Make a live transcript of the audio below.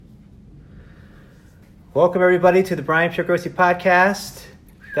Welcome everybody to the Brian Picrosi podcast.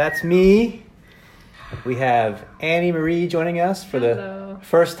 That's me. We have Annie Marie joining us for the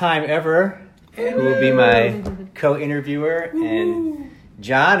first time ever, who will be my co-interviewer. And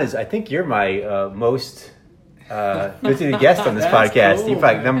John is, I think you're my most visited guest on this podcast. Cool, you're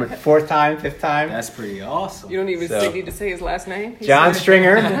like number fourth time, fifth time. That's pretty awesome. You don't even need to say his last name. John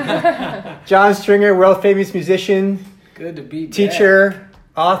Stringer. John Stringer, world famous musician. Good to be teacher, back.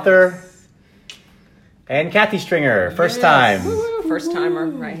 Author. Yes. And Kathy Stringer, first time. Woo-hoo, first timer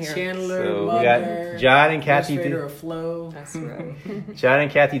right here. Chandler, so mother, we got John and Kathy. Of Flow. That's right. John and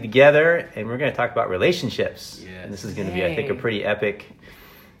Kathy together, and we're going to talk about relationships. Yes. And this is going to be, I think, a pretty epic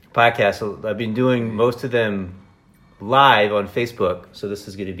podcast. So I've been doing most of them live on Facebook, so this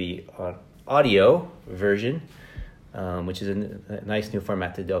is going to be on audio version, which is a nice new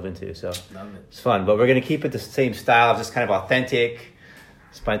format to delve into. So love it. It's fun, but we're going to keep it the same style, just kind of authentic,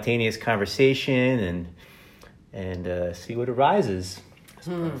 spontaneous conversation, and see what arises. That's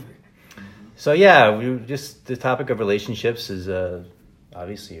perfect. So yeah, the topic of relationships is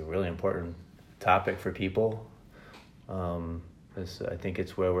obviously a really important topic for people. I think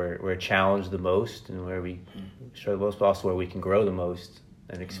it's where we're challenged the most, and where we struggle the most, but also where we can grow the most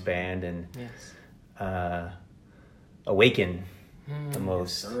and expand and awaken the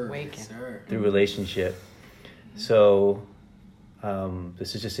most through relationship. So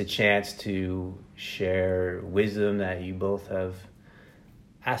this is just a chance to share wisdom that you both have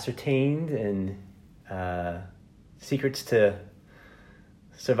ascertained, and secrets to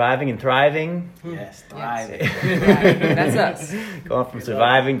surviving and thriving. Yes, thriving. That's us. Going from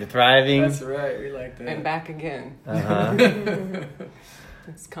surviving to thriving. That's right. We like that. And back again. Uh-huh.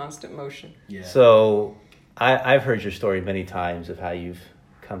 It's constant motion. Yeah. So I've heard your story many times of how you've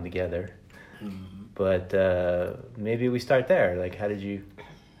come together. Mm-hmm. But maybe we start there. Like, how did you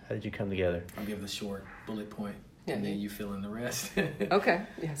come together? I'll give the short bullet point, and then you fill in the rest. Okay.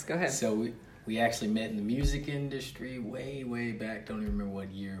 Yes. Go ahead. So we actually met in the music industry way back. Don't even remember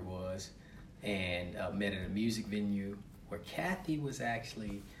what year it was, and met at a music venue where Kathy was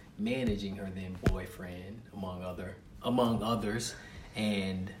actually managing her then boyfriend, among others.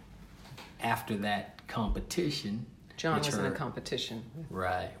 And after that competition, John was in a competition,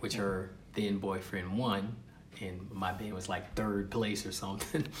 right? Which her then boyfriend won, and my band was like third place or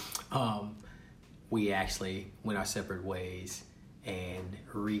something. We actually went our separate ways and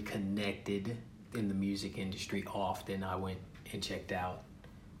reconnected in the music industry often. I went and checked out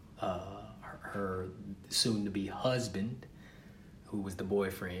her soon-to-be husband, who was the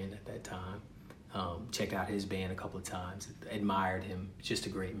boyfriend at that time. Checked out his band a couple of times, admired him, just a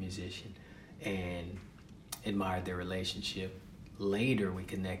great musician, and admired their relationship. Later, we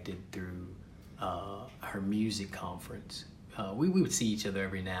connected through her music conference. We would see each other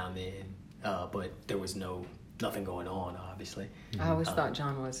every now and then, but there was nothing going on, obviously. I always thought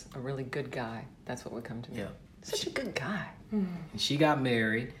John was a really good guy. That's what would come to me. Yeah. Such a good guy. And she got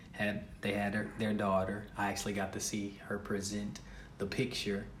married. They had their daughter. I actually got to see her present the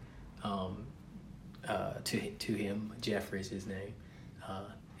picture to him. Jeffrey is his name.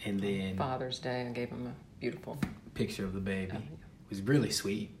 And then Father's Day, I gave him a beautiful picture of the baby. It was really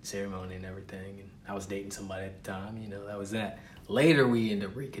sweet ceremony and everything. And I was dating somebody at the time. That was that. Later, we ended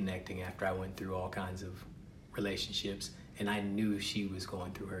up reconnecting after I went through all kinds of relationships, and I knew she was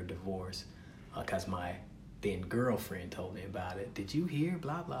going through her divorce because my then girlfriend told me about it. Did you hear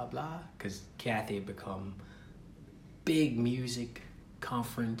blah blah blah? Because Kathy had become big music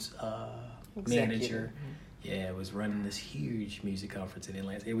conference manager. Yeah, was running this huge music conference in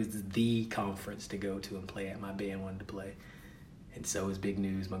Atlanta. It was the conference to go to and play at. My band wanted to play. And so it was big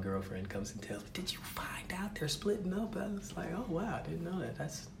news. My girlfriend comes and tells me, "Did you find out they're splitting up?" I was like, "Oh, wow, I didn't know that.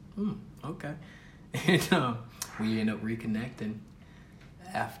 That's, okay." And we ended up reconnecting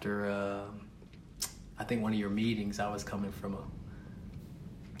after, I think one of your meetings. I was coming from a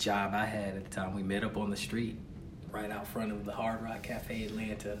job I had at the time. We met up on the street right out front of the Hard Rock Cafe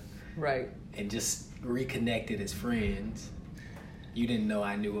Atlanta. Right. And just reconnected as friends. You didn't know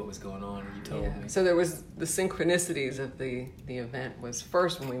I knew what was going on, and you told me. So there was the synchronicities of the event. Was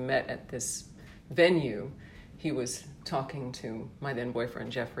first when we met at this venue, he was talking to my then boyfriend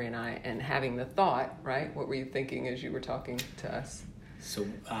Jeffrey and I, and having the thought, right? What were you thinking as you were talking to us? So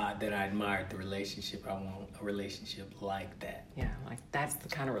that I admired the relationship. I want a relationship like that. Yeah, like that's the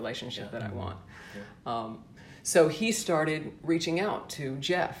kind of relationship that I want. Yeah. So he started reaching out to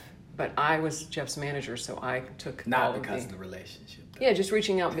Jeff. But I was Jeff's manager, so I took not because of the relationship. Yeah, just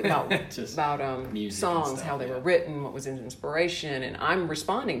reaching out about music songs, stuff, how they were written, what was in inspiration, and I'm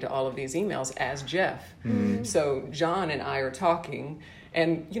responding to all of these emails as Jeff. Mm-hmm. So John and I are talking,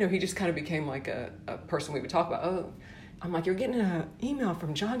 And, he just kind of became like a person we would talk about. Oh, I'm like, you're getting an email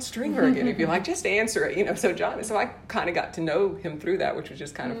from John Stringer again. He'd be like, just answer it, So I kind of got to know him through that, which was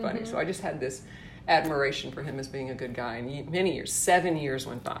just kind of funny. So I just had this admiration for him as being a good guy. And many years, 7 years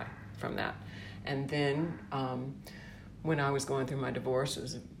went by from that. And then when I was going through my divorce, it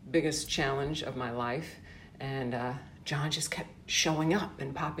was the biggest challenge of my life. And John just kept showing up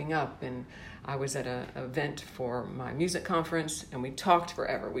and popping up. And I was at an event for my music conference, and we talked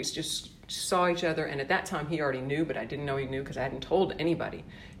forever. We just saw each other, and at that time he already knew, but I didn't know he knew because I hadn't told anybody.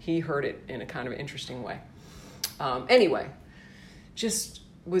 He heard it in a kind of interesting way. Anyway, just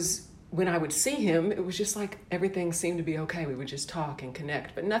was, when I would see him, it was just like everything seemed to be okay. We would just talk and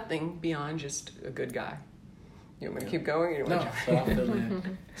connect, but nothing beyond just a good guy. You want me to keep going? No, but I feel that.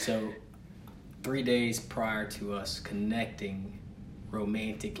 So 3 days prior to us connecting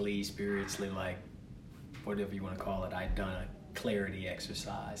romantically, spiritually, like whatever you want to call it, I'd done a clarity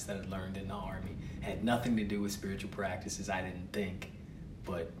exercise that I learned in the Army. Had nothing to do with spiritual practices, I didn't think.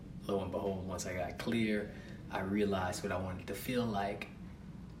 But lo and behold, once I got clear, I realized what I wanted to feel like.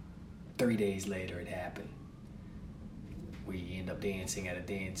 3 days later, it happened. We end up dancing at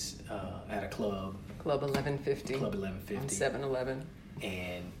a club. Club 1150. Club 1150. On 7-Eleven.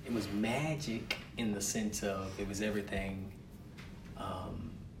 And it was magic in the sense of it was everything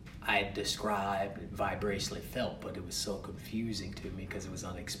I had described, vibrationally felt, but it was so confusing to me because it was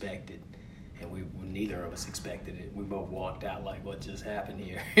unexpected. And neither of us expected it. We both walked out like, what just happened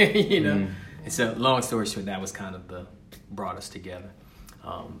here? And so long story short, that was kind of brought us together.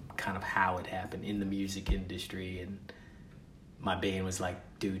 Kind of how it happened in the music industry. And my band was like,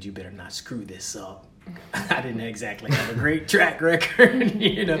 dude, you better not screw this up. I didn't exactly have a great track record,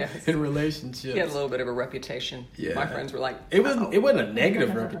 Yes. in relationships. He had a little bit of a reputation. Yeah. My friends were like, it wasn't a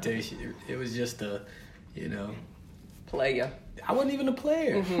negative reputation. It was just player. I wasn't even a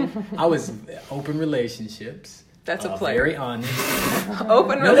player. I was open relationships. That's a player. Very honest.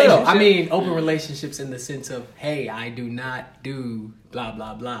 Open relationships. No. I mean open relationships in the sense of, hey, I do not do blah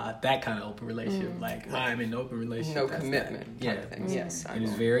blah blah. That kind of open relationship. Like I'm in an open relationship. No commitment. Yeah. Thing. Yes. It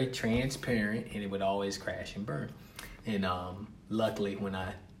was very transparent, and it would always crash and burn. And luckily, when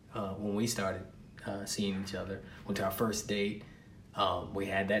we started seeing each other, went to our first date, we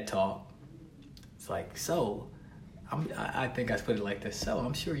had that talk. It's like, so I think I put it like this. So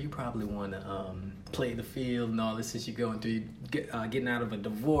I'm sure you probably want to play the field and all this since you're going through getting out of a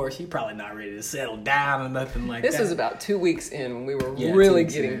divorce. You're probably not ready to settle down or nothing like that. This was about 2 weeks in when we were really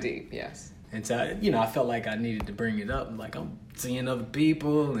getting deep. Yes. And so, I felt like I needed to bring it up. Like, I'm seeing other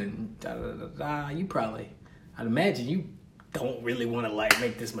people and da-da-da-da. You probably, I'd imagine you don't really want to, like,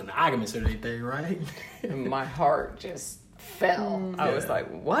 make this monogamous or anything, right? And my heart just fell. I was like,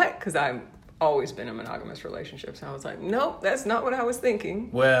 what? Because I've always been in monogamous relationships. I was like, nope, that's not what I was thinking.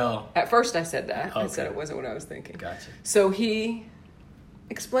 Well. At first I said that. Okay. I said it wasn't what I was thinking. Gotcha. So he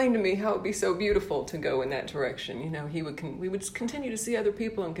explained to me how it would be so beautiful to go in that direction. We would continue to see other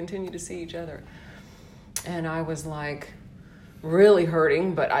people and continue to see each other. And I was like really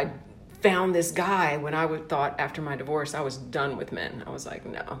hurting, but I found this guy when I thought after my divorce I was done with men. I was like,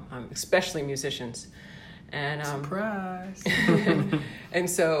 no, especially musicians. And surprise. And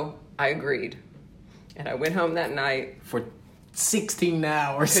so I agreed. And I went home that night. For 16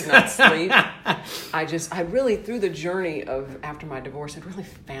 hours. Could not sleep. I really, through the journey of after my divorce, I'd really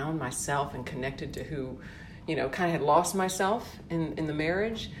found myself and connected to who, kind of had lost myself in the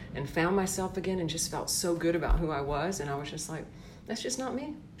marriage and found myself again and just felt so good about who I was. And I was just like, that's just not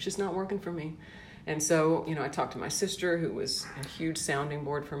me. It's just not working for me. And so, I talked to my sister, who was a huge sounding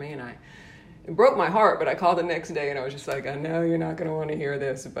board for me, and it broke my heart, but I called the next day and I was just like, I know you're not going to want to hear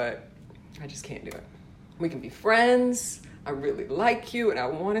this, but I just can't do it. We can be friends. I really like you and I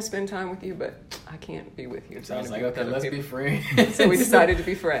want to spend time with you, but I can't be with you. So I was like, okay, let's be friends. So we decided to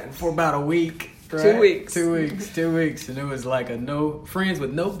be friends. For about a week. Right? 2 weeks. 2 weeks. 2 weeks. And it was like friends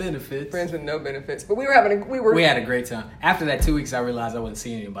with no benefits. Friends with no benefits. But we had a great time. After that 2 weeks, I realized I wasn't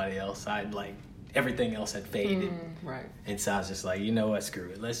seeing anybody else. Everything else had faded. Right. And so I was just like, you know what, screw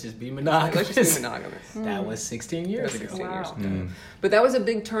it. Let's just be monogamous. That was 16 years ago. 16 years ago. But that was a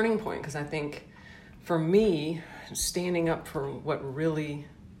big turning point because I think for me, standing up for what really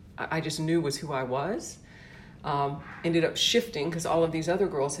I just knew was who I was, ended up shifting because all of these other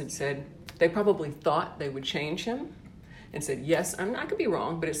girls had said they probably thought they would change him and said, yes, I could be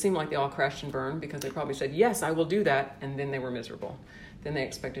wrong, but it seemed like they all crashed and burned because they probably said, yes, I will do that. And then they were miserable. Then they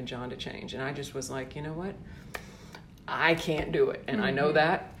expected John to change. And I just was like, you know what? I can't do it. And I know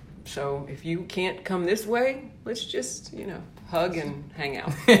that. So if you can't come this way, let's just, hug and hang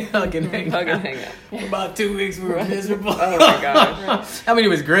out. Hug and hang out. For about 2 weeks, we were miserable. Oh my gosh! I mean, it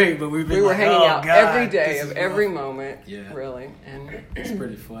was great, but we were hanging out every day of every rough. moment. Yeah, really, and it's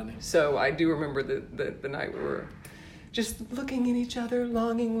pretty funny. So I do remember the night we were just looking at each other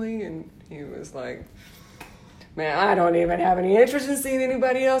longingly, and he was like, "Man, I don't even have any interest in seeing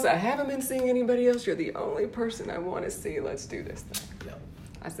anybody else. I haven't been seeing anybody else. You're the only person I want to see. Let's do this thing." Yep.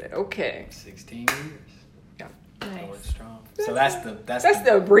 I said, "Okay." 16 years. Yeah. Nice. Going strong. So that's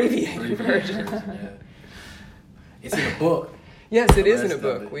the abbreviated version. Yeah. It's in a book. Yes, it is in a rest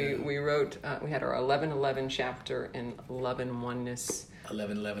book. of it, We wrote, we had our 11:11 chapter in Love and Oneness.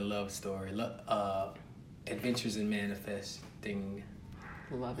 11:11 love story. Adventures in Manifesting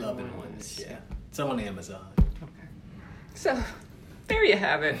Love and Oneness. Yeah. It's on Amazon. Okay. So, there you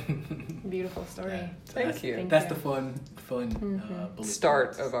have it. Beautiful story. Yeah. So Thank you. That's the fun bullet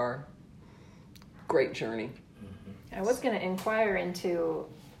Start points. of our great journey. I was going to inquire into,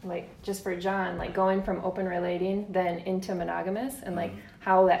 just for John, going from open relating then into monogamous and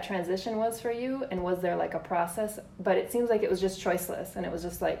how that transition was for you, and was there a process? But it seems like it was just choiceless, and it was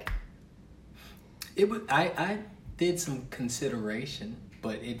just It was. I did some consideration,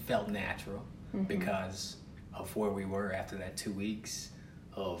 but it felt natural because of where we were after that 2 weeks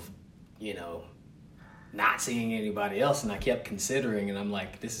of, not seeing anybody else, and I kept considering, and I'm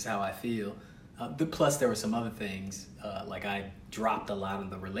like, this is how I feel. Plus, there were some other things, I dropped a lot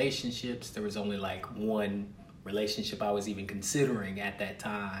of the relationships. There was only one relationship I was even considering at that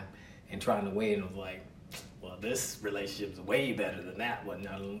time, and trying to weigh, and was like, well, this relationship is way better than that one.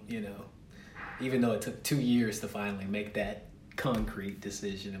 Even though it took 2 years to finally make that concrete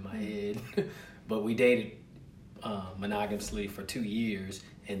decision in my head. But we dated monogamously for 2 years,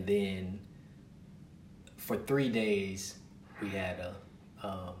 and then for 3 days we had a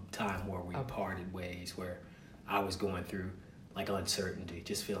time where we parted ways, where I was going through uncertainty,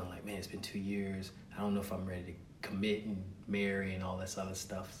 just feeling like, man, it's been 2 years. I don't know if I'm ready to commit and marry and all this other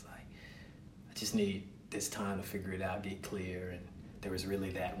stuff. It's like, I just need this time to figure it out, get clear. And there was really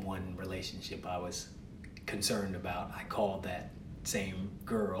that one relationship I was concerned about. I called that same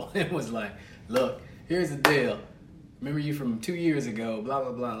girl and was like, look, here's the deal. Remember you from 2 years ago, blah,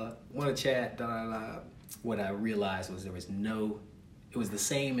 blah, blah. Want to chat, blah, blah, blah. What I realized was it was the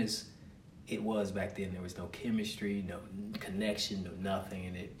same as it was back then. There was no chemistry, no connection, no nothing.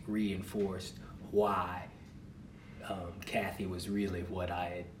 And it reinforced why Kathy was really what I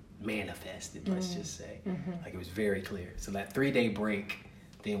had manifested, let's just say. It was very clear. So that 3-day break,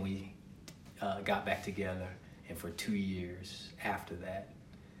 then we got back together, and for 2 years after that,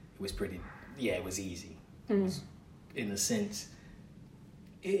 it was it was easy. It was,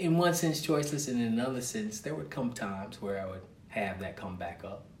 in one sense choiceless, and in another sense there would come times where I would have that come back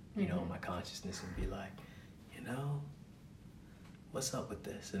up, my consciousness, and be like, what's up with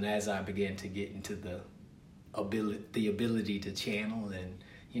this? And as I began to get into the ability to channel and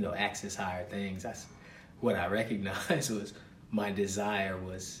access higher things, that's what I recognized was my desire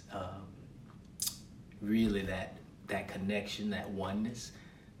was really that connection, that oneness,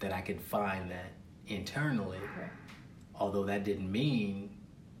 that I could find that internally. Right. Although that didn't mean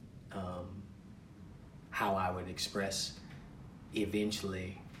how I would express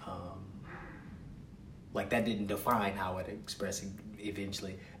eventually, that didn't define how I'd express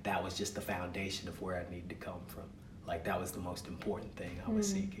eventually. That was just the foundation of where I needed to come from. That was the most important thing I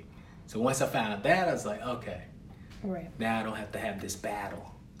was seeking. So once I found out that, I was like, okay, right. Now I don't have to have this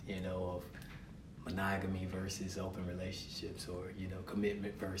battle, of monogamy versus open relationships, or,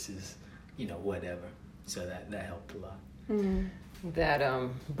 commitment versus, whatever. So that helped a lot. Mm. That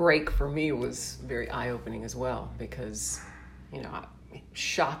break for me was very eye-opening as well, because, it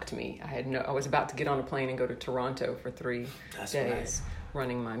shocked me. I was about to get on a plane and go to Toronto for 3 days,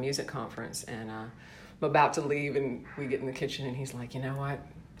 running my music conference, and I'm about to leave, and we get in the kitchen, and he's like, you know what?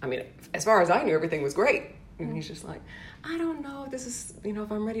 I mean, as far as I knew, everything was great. And he's just like, I don't know if this is,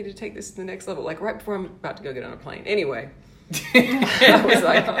 if I'm ready to take this to the next level, right before I'm about to go get on a plane. Anyway, I was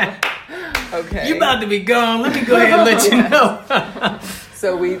like, okay. You about to be gone. Let me go ahead and let you know.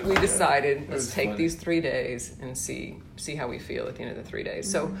 So we decided, let's take these 3 days and see how we feel at the end of the 3 days.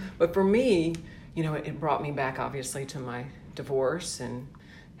 So, but for me, it brought me back obviously to my divorce and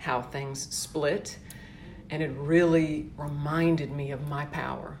how things split. And it really reminded me of my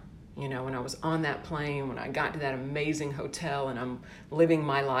power. When I was on that plane, when I got to that amazing hotel, and I'm living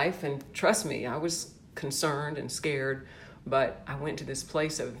my life, and trust me, I was concerned and scared, but I went to this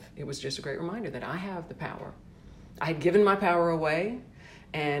place it was just a great reminder that I have the power. I had given my power away,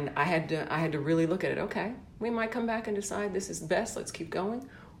 and I had to really look at it. Okay, we might come back and decide this is best, let's keep going,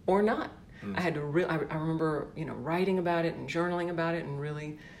 or not. I had to I remember, writing about it and journaling about it, and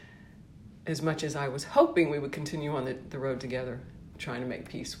really, as much as I was hoping we would continue on the road together, trying to make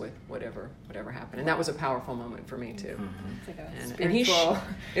peace with whatever happened. And that was a powerful moment for me too. It's like a spiritual,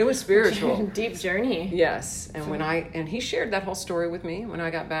 it was spiritual. Deep journey. Yes. And he shared that whole story with me when I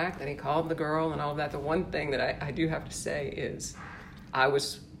got back, that he called the girl and all of that. The one thing that I do have to say is I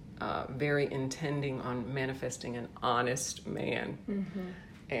was very intending on manifesting an honest man. Mm-hmm.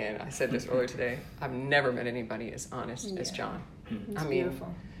 And I said this earlier today, I've never met anybody as honest as John. It's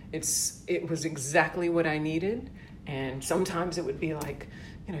beautiful. It was exactly what I needed. And sometimes it would be like,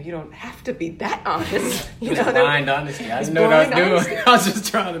 you don't have to be that honest. Blind honesty. I didn't know what I was doing. I was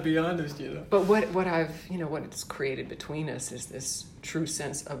just trying to be honest, But what it's created between us is this true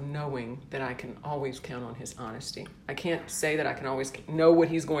sense of knowing that I can always count on his honesty. I can't say that I can always know what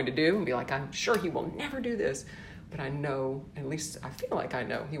he's going to do and be like, I'm sure he will never do this. But I know, at least I feel like I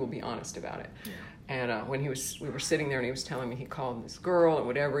know, he will be honest about it. Yeah. And when we were sitting there and he was telling me he called this girl and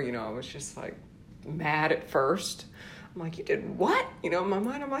whatever, I was just like mad at first. I'm like, you did what? In my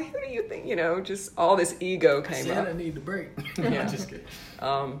mind, I'm like, who do you think? Just all this ego came up. I need a break. Yeah. Just kidding.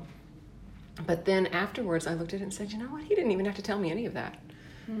 But then afterwards, I looked at it and said, you know what? He didn't even have to tell me any of that.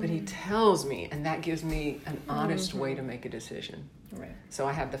 Mm-hmm. But he tells me, and that gives me an honest way to make a decision. Right. So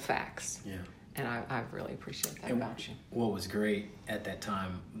I have the facts. Yeah. And I really appreciate that about you. What was great at that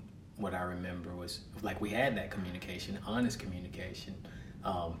time, what I remember was, like, we had that communication, honest communication.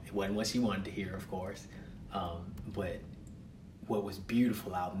 It wasn't what she wanted to hear, of course. But what was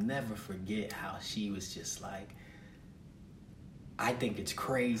beautiful, I'll never forget how she was just like, I think it's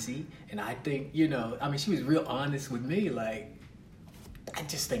crazy. And I think, she was real honest with me. Like, I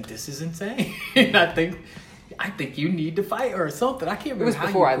just think this is insane. And I think you need to fight or something. I can't remember. It was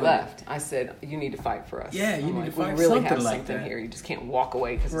before I left. I said, you need to fight for us. Yeah, you need to fight for we really something have like something that. here. You just can't walk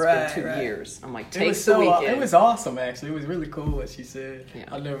away because it's been 2 years. I'm like, take the weekend. It was awesome, actually. It was really cool what she said. Yeah.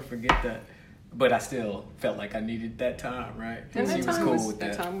 I'll never forget that. But I still felt like I needed that time, right? And she was cool with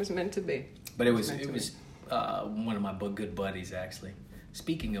that. That time was meant to be. But it was one of my good buddies, actually.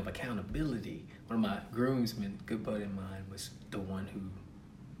 Speaking of accountability, one of my groomsmen, good buddy of mine, was the one who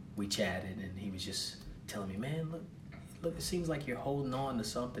we chatted, and he was just telling me, man, look, it seems like you're holding on to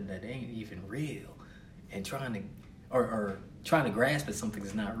something that ain't even real, and trying to grasp at something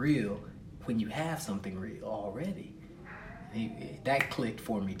that's not real when you have something real already. That clicked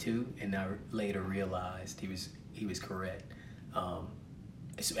for me too, and I later realized he was correct.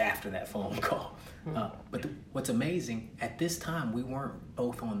 It's after that phone call. But what's amazing, at this time we weren't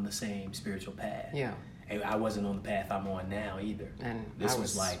both on the same spiritual path. Yeah. And I wasn't on the path I'm on now either. And this I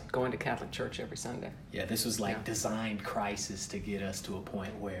was like going to Catholic church every Sunday. Yeah, this was like designed crisis to get us to a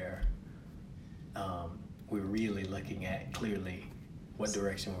point where we're really looking at clearly what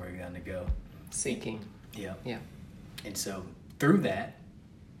direction we're going to go. Seeking. Yeah. Yeah. And so through that,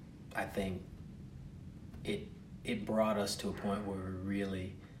 I think it brought us to a point where we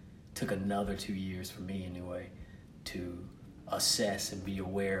really took another 2 years, for me anyway, to assess and be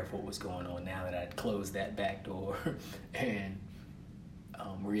aware of what was going on now that I'd closed that back door and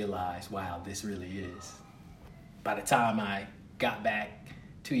realized, wow, this really is. By the time I got back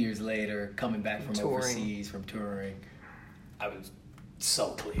 2 years later, coming back from overseas, from touring, I was so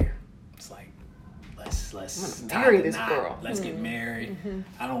clear. It's like, let's marry this girl. Let's get married. Mm-hmm.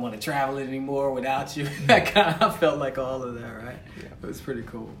 I don't want to travel anymore without you. That kind of, I felt like all of that, right? Yeah. It was pretty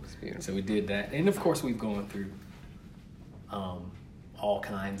cool. It's beautiful. So we did that. And of course we've gone through all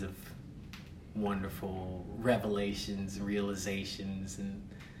kinds of wonderful revelations, realizations, and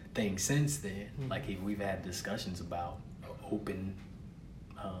things since then. Mm-hmm. Like we've had discussions about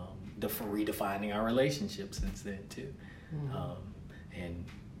redefining our relationship since then too. Mm-hmm. And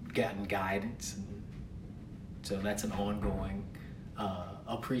gotten guidance, and so that's an ongoing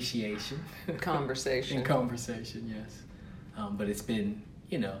appreciation. Conversation. Yes. But it's been,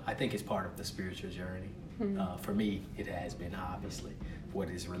 I think it's part of the spiritual journey. Mm-hmm. For me, it has been, obviously. What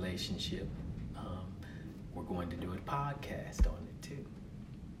is relationship? We're going to do a podcast on it too.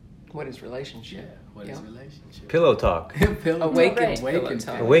 What is relationship? Yeah, what is relationship? Pillow talk.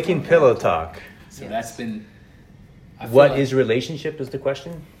 Awaken pillow talk. So that's been... What is relationship is the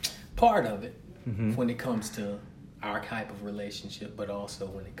question? Part of it, when it comes to our type of relationship, but also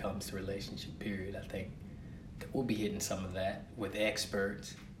when it comes to relationship period. I think we'll be hitting some of that with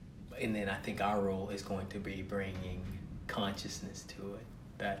experts. And then I think our role is going to be bringing consciousness to it.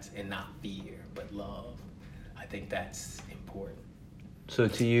 And not fear, but love. I think that's important. So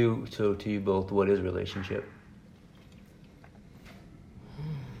to you both, what is relationship?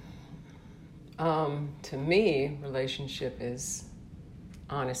 To me, relationship is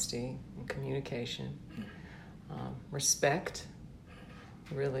honesty and communication, respect,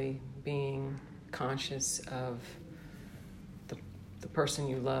 really being conscious of the person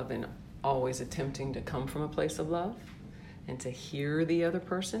you love and always attempting to come from a place of love and to hear the other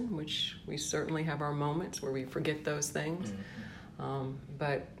person, which we certainly have our moments where we forget those things.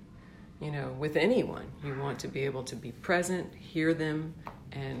 But, with anyone, you want to be able to be present, hear them,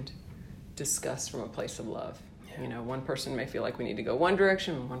 and discuss from a place of love. Yeah. One person may feel like we need to go one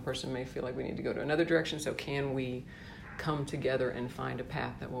direction, one person may feel like we need to go to another direction. So can we come together and find a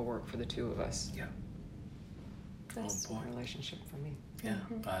path that will work for the two of us? Yeah. That's a relationship for me. Yeah,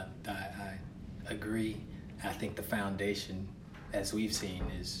 I agree. I think the foundation, as we've seen,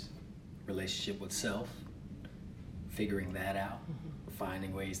 is relationship with self, figuring that out,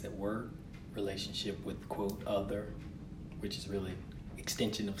 finding ways that work, relationship with, quote, other, which is really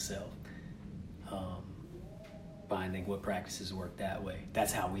extension of self, finding what practices work that way.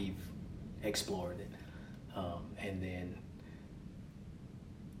 That's how we've explored it. And then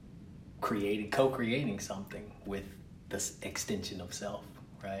co-creating something with this extension of self,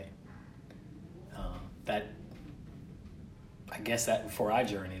 right? I guess that for our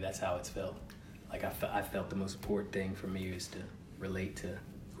journey, that's how it's felt. Like I felt the most important thing for me is to relate to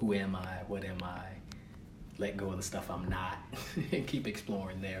who am I, what am I, let go of the stuff I'm not, and keep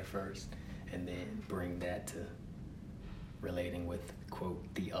exploring there first, and then bring that to relating with, quote,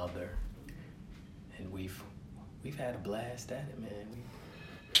 the other. And we've had a blast at it, man.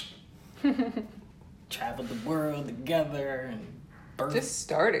 We traveled the world together and We're just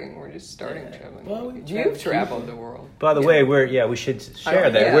starting traveling. Well, you've traveled the world. By the way, we should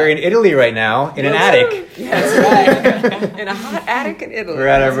share that. Yeah. We're in Italy right now, in an attic. That's right. In a hot attic in Italy. We're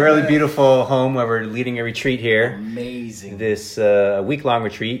at a really beautiful home where we're leading a retreat here. Amazing. This week-long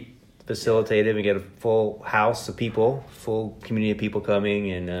retreat, facilitated. We get a full house of people, full community of people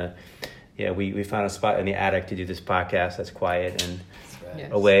coming, and we found a spot in the attic to do this podcast that's quiet and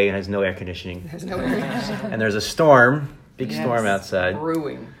away and has no air conditioning. And there's a storm. Big storm outside.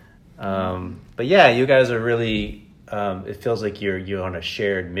 Brewing. But yeah, you guys are really, it feels like you're on a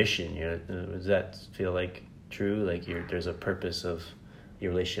shared mission. Does that feel like true? Like there's a purpose of your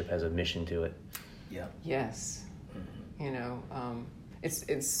relationship has a mission to it? Yeah. Yes. Mm-hmm.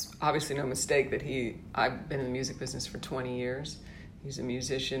 It's obviously no mistake that I've been in the music business for 20 years. He's a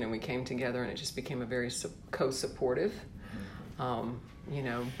musician and we came together and it just became a very co-supportive.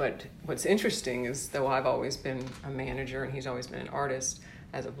 But what's interesting is, though I've always been a manager and he's always been an artist,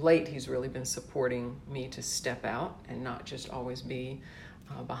 as of late he's really been supporting me to step out and not just always be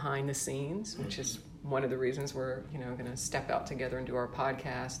behind the scenes, which is one of the reasons we're going to step out together and do our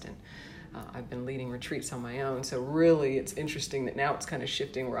podcast. And I've been leading retreats on my own, so really it's interesting that now it's kind of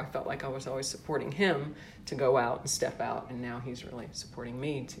shifting where I felt like I was always supporting him to go out and step out, and now he's really supporting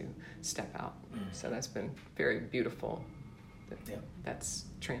me to step out. So that's been very beautiful. That's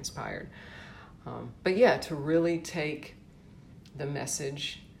transpired. But to really take the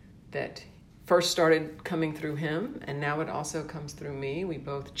message that first started coming through him and now it also comes through me. We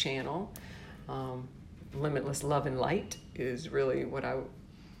both channel. Limitless love and light is really what I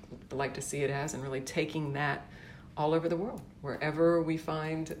like to see it as, and really taking that all over the world. Wherever we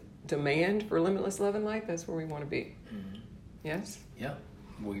find demand for limitless love and light, that's where we want to be. Mm-hmm. Yes? Yeah.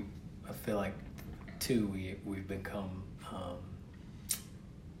 I feel like, too, we've become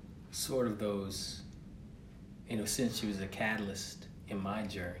sort of those, since she was a catalyst in my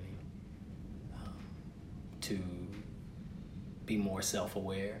journey to be more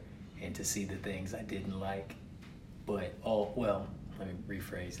self-aware and to see the things I didn't like, but let me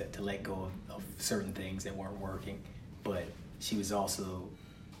rephrase that, to let go of certain things that weren't working. But she was also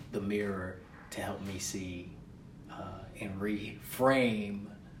the mirror to help me see and reframe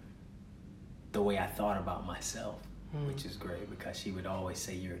the way I thought about myself. Which is great because she would always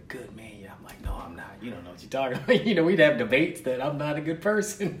say, "You're a good man." I'm like, "No, I'm not. You don't know what you're talking about." We'd have debates that I'm not a good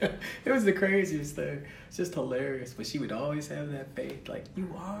person. It was the craziest thing. It's just hilarious. But she would always have that faith, like,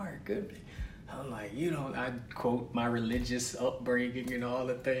 "You are a good man." I'm like, I'd quote my religious upbringing and all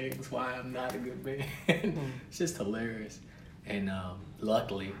the things why I'm not a good man. It's just hilarious. And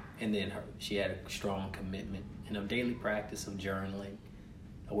luckily, and then she had a strong commitment and a daily practice of journaling,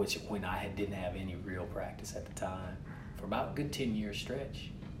 which when I didn't have any real practice at the time, for about a good 10-year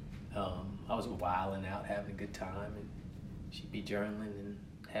stretch. I was wilding out, having a good time, and she'd be journaling and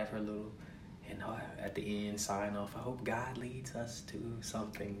have her little, and at the end sign off, "I hope God leads us to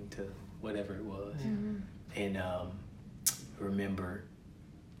something," to whatever it was. Mm-hmm. And I remember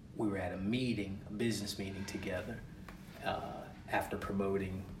we were at a business meeting together after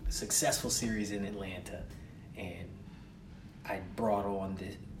promoting a successful series in Atlanta, and I brought on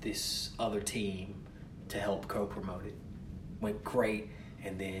this other team to help co-promote it. Went great.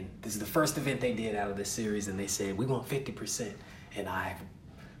 And then this is the first event they did out of this series, and they said, we want 50%. And I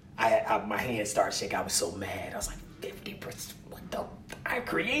my hands started shaking. I was so mad. I was like, 50%? What the? I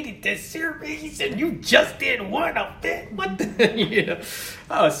created this series, and you just did one event? What the? You know?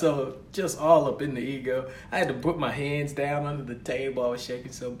 I was so just all up in the ego. I had to put my hands down under the table. I was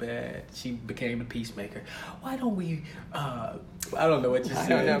shaking so bad. She became a peacemaker. Why don't we, I don't know what you said. I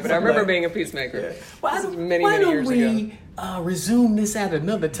don't know, but I remember being a peacemaker. Yeah. Why many years ago. Resume this at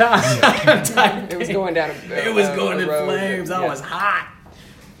another time? It was going down. It was going in road. flames. Yeah. I was hot.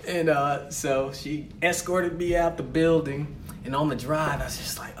 And so she escorted me out the building. And on the drive, I was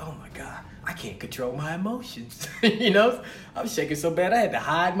just like, oh my God, I can't control my emotions. You know, I was shaking so bad I had to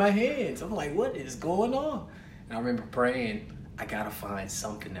hide my hands. I'm like, what is going on? And I remember praying, I got to find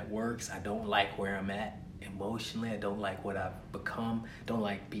something that works. I don't like where I'm at emotionally. I don't like what I've become. Don't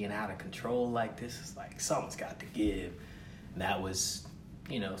like being out of control like this. It's like something's got to give. And that was,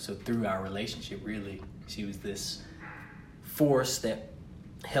 you know, so through our relationship, really, she was this force that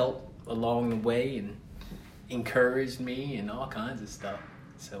helped along the way and encouraged me and all kinds of stuff.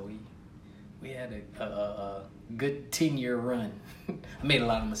 So we had a good 10-year run. I made a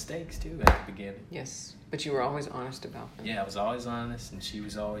lot of mistakes too at the beginning. Yes, but you were always honest about them. Yeah, I was always honest, and she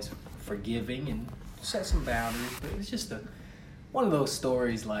was always forgiving and set some boundaries. But it was just one of those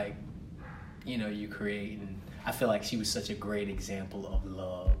stories, like, you know, you create. And I feel like she was such a great example of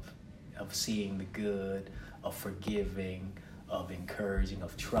love, of seeing the good, of forgiving, of encouraging,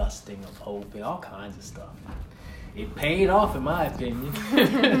 of trusting, of hoping, all kinds of stuff. It paid off, in my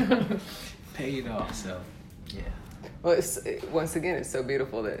opinion. Paid off, so yeah. Well, once again, it's so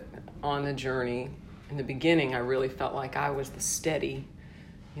beautiful that on the journey, in the beginning, I really felt like I was the steady,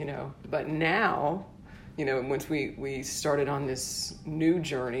 you know. But now, you know, once we started on this new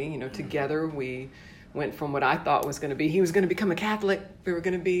journey, you know, together, we went from what I thought was going to be, he was going to become a Catholic. We were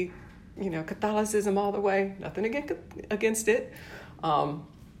going to be, you know, Catholicism all the way. Nothing against it.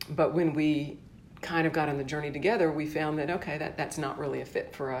 But when we kind of got on the journey together, we found that, okay, that's not really a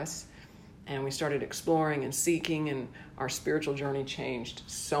fit for us. And we started exploring and seeking, and our spiritual journey changed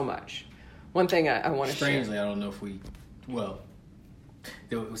so much. One thing I want to share. Strangely, I don't know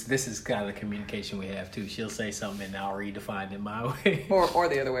if this is kind of the communication we have too. She'll say something and I'll redefine it my way. Or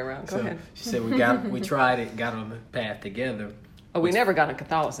the other way around. Go ahead. She said we tried it, got on the path together. Oh, we never got on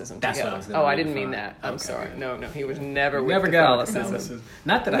Catholicism That's together. what I was gonna I didn't redefine. mean that. I'm Okay. sorry. No, he was never with Never Catholicism. got on Catholicism.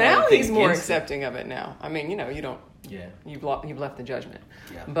 Not that I Now have he's more against it. accepting of it now. I mean, you know, you don't. Yeah. You've left the judgment.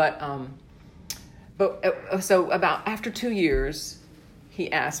 Yeah. But so about after 2 years,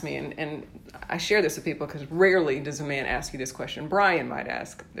 he asked me, and I share this with people because rarely does a man ask you this question. Brian might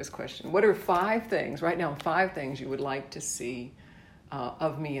ask this question. What are 5 things, write down 5 things you would like to see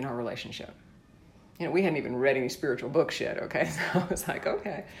of me in our relationship? You know, we hadn't even read any spiritual books yet, okay? So I was like,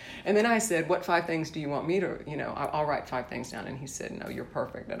 okay. And then I said, what 5 things do you want me to, you know, I'll write 5 things down. And he said, no, you're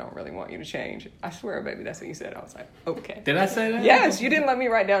perfect. I don't really want you to change. I swear, baby, that's what he said. I was like, okay. Did I say that? Yes, you didn't let me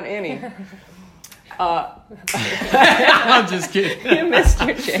write down any. I'm just kidding. You missed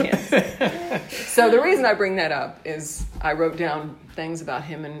your chance. So the reason I bring that up is I wrote down things about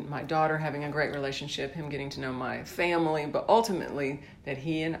him and my daughter having a great relationship, him getting to know my family, but ultimately that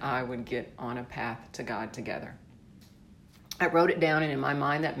he and I would get on a path to God together. I wrote it down, and in my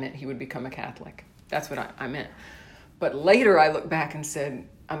mind that meant he would become a Catholic. That's what I meant. But later I looked back and said,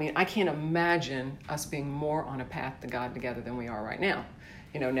 I mean, I can't imagine us being more on a path to God together than we are right now.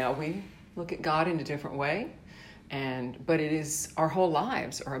 You know, now we look at God in a different way, but it is, our whole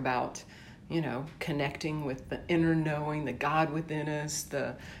lives are about, you know, connecting with the inner knowing, the God within us,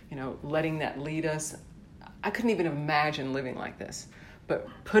 the, you know, letting that lead us. I couldn't even imagine living like this, but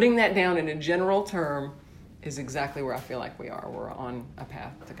putting that down in a general term is exactly where I feel like we are. We're on a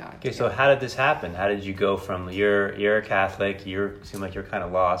path to God. Okay, so how did this happen? How did you go from you're a Catholic, seem like you're kind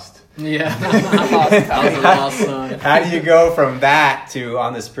of lost. Yeah. I'm lost. I was a lost son. How do you go from that to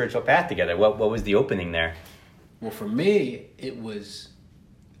on the spiritual path together? What was the opening there? Well, for me, it was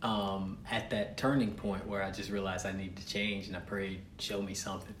at that turning point where I just realized I needed to change, and I prayed, show me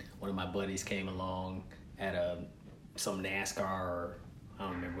something. One of my buddies came along at some NASCAR, or I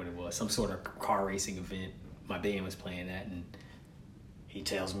don't remember what it was, some sort of car racing event. My band was playing that, and he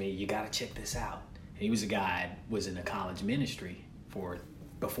tells me, you got to check this out. And he was a guy, was in a college ministry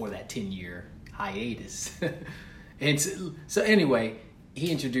before that 10-year hiatus. And so anyway,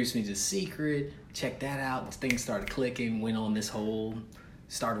 he introduced me to Secret, checked that out, things started clicking, went on this whole,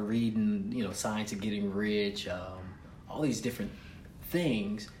 started reading, you know, Science of Getting Rich, all these different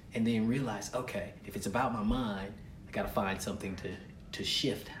things, and then realized, okay, if it's about my mind, I got to find something to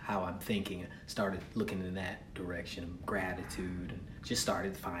shift how I'm thinking. I started looking in that direction of gratitude and just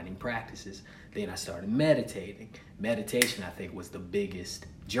started finding practices. Then I started meditating. Meditation, I think, was the biggest.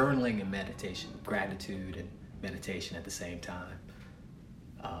 Journaling and meditation, gratitude and meditation at the same time.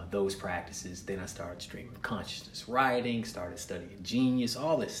 Those practices. Then I started streaming consciousness writing, started studying Genius,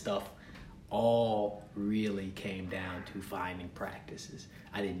 all this stuff. All really came down to finding practices.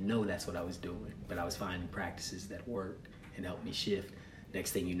 I didn't know that's what I was doing, but I was finding practices that worked and helped me shift.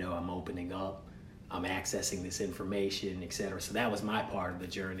 Next thing you know, I'm opening up, I'm accessing this information, etc. So that was my part of the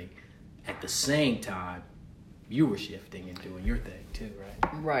journey. At the same time, you were shifting and doing your thing too,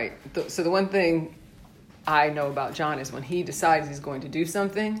 right? Right. So the one thing I know about John is when he decides he's going to do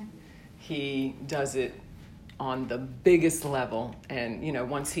something, he does it on the biggest level. And, you know,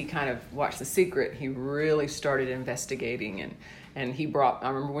 once he kind of watched The Secret, he really started investigating. And I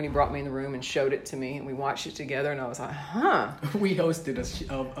remember when he brought me in the room and showed it to me, and we watched it together, and I was like, huh. We hosted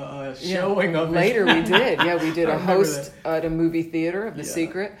a showing of it. Later we did. Yeah, we did a host at a movie theater of The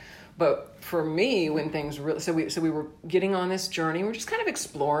Secret. But for me, when things really, so we were getting on this journey, we were just kind of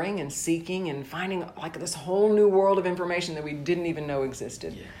exploring and seeking and finding like this whole new world of information that we didn't even know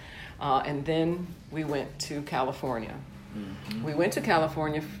existed. Yeah. And then we went to California. Mm-hmm. We went to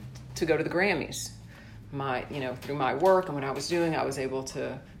California to go to the Grammys. Through my work and what I was doing, I was able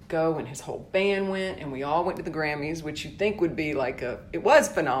to go, and his whole band went, and we all went to the Grammys, which you think would be it was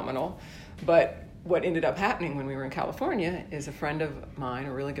phenomenal. But what ended up happening when we were in California is a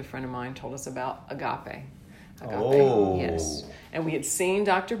really good friend of mine, told us about Agape. Oh. Yes. And we had seen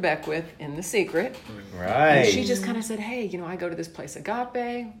Dr. Beckwith in The Secret. Right. And she just kind of said, hey, I go to this place,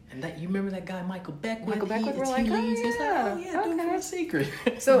 Agape. And you remember that guy, Michael Beckwith? We're like, do okay. it for The Secret.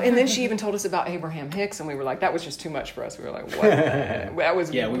 And then she even told us about Abraham Hicks, and we were like, that was just too much for us. We were like, what? That was,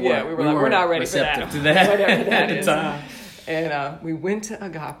 we were like, we're not ready for that. To that. Whatever that at is. the time. And we went to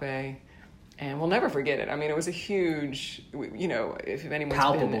Agape. And we'll never forget it. I mean, it was a huge, if anyone's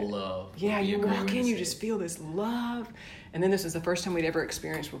palpable been there. Love. Yeah, you walk in, you just feel this love. And then this was the first time we'd ever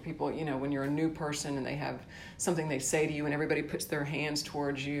experienced where people, when you're a new person and they have something they say to you and everybody puts their hands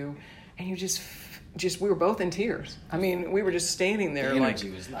towards you, and you just we were both in tears. I mean, we were just standing there the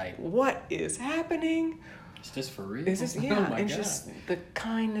energy was like, what is happening? Is this for real? Just the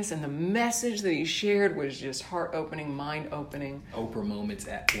kindness and the message that he shared was just heart-opening, mind-opening. Oprah moments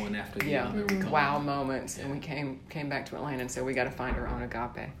at one after the other. Wow moments. Yeah. And we came back to Atlanta and said, we got to find our own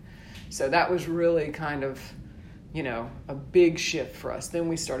Agape. So that was really kind of, a big shift for us. Then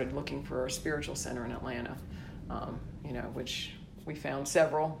we started looking for a spiritual center in Atlanta, which we found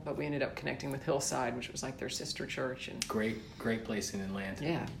several, but we ended up connecting with Hillside, which was like their sister church. And great place in Atlanta.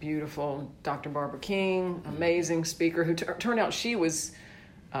 Yeah, beautiful. Dr. Barbara King, amazing speaker, who turned out she was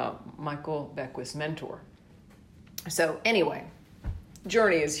Michael Beckwith's mentor. So anyway,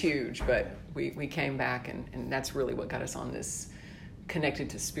 journey is huge, but we came back, and that's really what got us on this, connected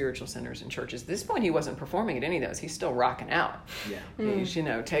to spiritual centers and churches. At this point, he wasn't performing at any of those. He's still rocking out. Yeah. He's,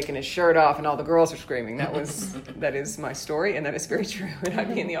 taking his shirt off and all the girls are screaming. That is my story, and that is very true. And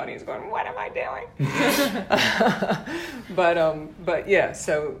I'd be in the audience going, what am I doing? But yeah,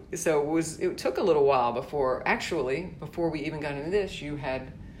 so it took a little while before we even got into this, you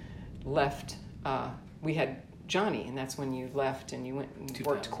had left, we had Johnny, and that's when you left and you went and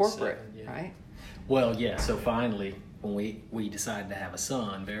worked corporate, right? Well, yeah, so finally, when we decided to have a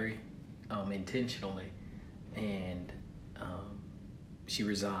son, very intentionally, and she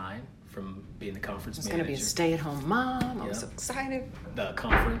resigned from being the conference manager. I was going to be a stay-at-home mom. I was so excited. The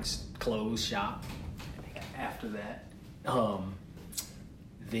conference closed shop after that.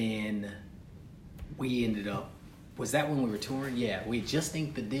 Then we ended up, was that when we were touring? Yeah, we just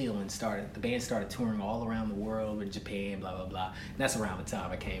inked the deal and the band started touring all around the world, in Japan, blah, blah, blah. And that's around the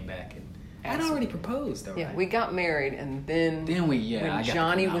time I came back and I'd already proposed, though, right? We got married, and then when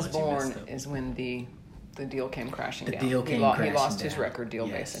Johnny was born is when the deal came crashing down. He lost his record deal,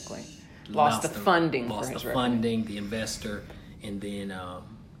 basically. Lost the funding for his record. Lost the funding, the investor, and then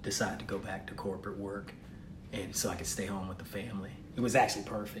decided to go back to corporate work, and so I could stay home with the family. It was actually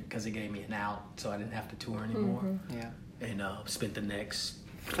perfect because it gave me an out, so I didn't have to tour anymore. Mm-hmm. Yeah. And spent the next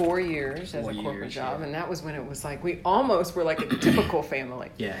 4 years as a corporate job, and that was when it was like we almost were like a typical family.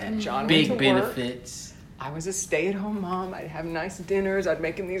 Yeah, John big went to benefits. Work. I was a stay-at-home mom. I'd have nice dinners. I'd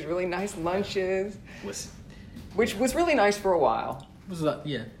make him these really nice lunches, which was really nice for a while.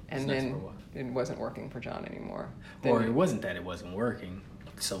 And then it wasn't working for John anymore. Or it wasn't that it wasn't working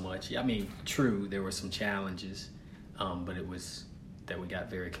so much. I mean, true, there were some challenges, but it was that we got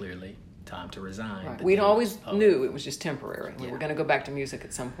very clearly time to resign. Right. We'd always knew it was just temporary. We were going to go back to music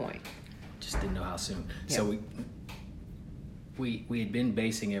at some point. Just didn't know how soon. Yeah. So we had been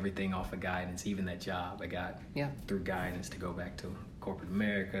basing everything off of guidance. Even that job I got through guidance to go back to corporate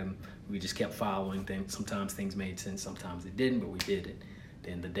America. And we just kept following things. Sometimes things made sense, sometimes it didn't, but we did it.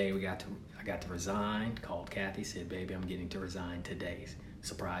 Then the day I got to resign, called Kathy, said, "Baby, I'm getting to resign today."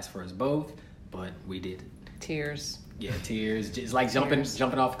 Surprise for us both, but we did it. Tears. Yeah, tears. It's like jumping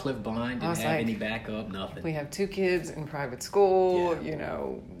off a cliff blind. Didn't have any backup, nothing. We have 2 kids in private school, you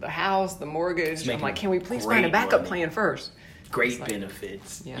know, the house, the mortgage. I'm like, can we please find a backup plan first? Great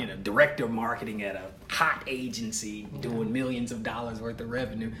benefits. You know, director of marketing at a hot agency doing millions of dollars worth of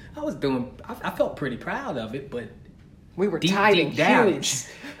revenue. I felt pretty proud of it, but we were tied and huge.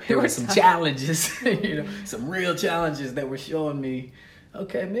 There were some challenges, you know, some real challenges that were showing me,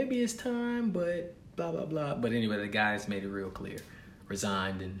 okay, maybe it's time, but blah, blah, blah. But anyway, the guys made it real clear.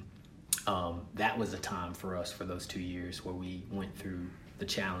 Resigned, and that was a time for us for those 2 years where we went through the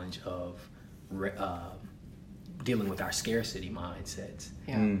challenge of dealing with our scarcity mindsets.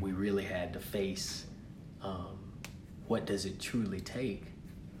 Yeah. We really had to face what does it truly take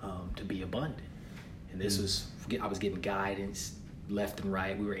to be abundant. And this was, I was getting guidance left and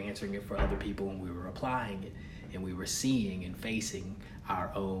right. We were answering it for other people, and we were applying it, and we were seeing and facing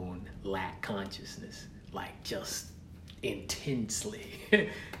our own lack consciousness, like just intensely.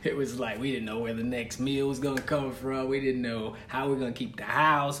 It was like we didn't know where the next meal was going to come from. We didn't know how we were going to keep the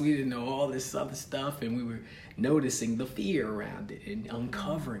house. We didn't know all this other stuff, and we were noticing the fear around it and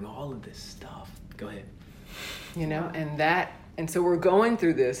uncovering all of this stuff. Go ahead. You know, and so we're going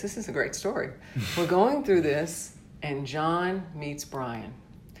through this. This is a great story. We're going through this, and John meets Brian.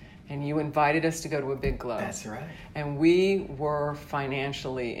 And you invited us to go to a Big Glow. That's right. And we were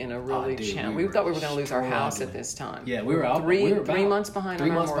financially in a really challenge. We thought we were going to lose our house at this time. Yeah, we were out. 3 months behind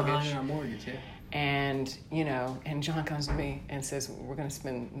on our mortgage. 3 months behind on our mortgage, yeah. And, you know, and John comes to me and says,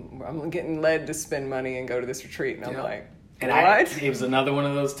 I'm getting led to spend money and go to this retreat. And I'm like, what? It was another one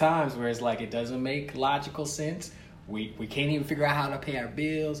of those times where it's like, it doesn't make logical sense. We can't even figure out how to pay our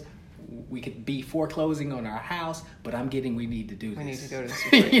bills. We could be foreclosing on our house, but we need to do this. We need to go to this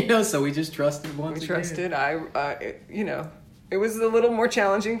retreat. You know, so we just trusted once again. We trusted. You know, it was a little more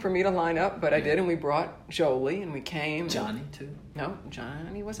challenging for me to line up, but I did, and we brought Jolie, and we came. Johnny, too. No,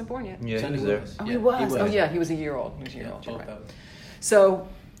 Johnny wasn't born yet. Yeah, Johnny he was there. was. Oh, he was. Oh, yeah, he was a year old. Both of them. So,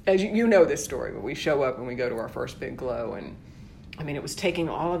 as you know this story, but we show up and we go to our first Big Glow, and I mean, it was taking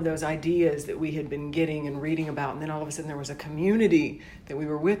all of those ideas that we had been getting and reading about, and then all of a sudden there was a community that we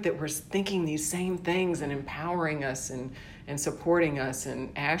were with that was thinking these same things and empowering us and supporting us.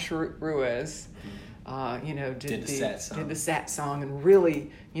 And Ash Ruiz, you know, did the Sat song, and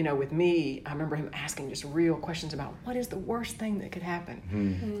really, you know, with me, I remember him asking just real questions about what is the worst thing that could happen.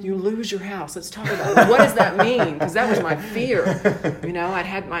 Mm-hmm. You lose your house. Let's talk about it. What does that mean? Because that was my fear. You know, I'd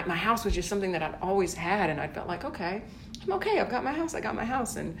had my house was just something that I'd always had, and I felt like, okay, I'm okay. I've got my house. I got my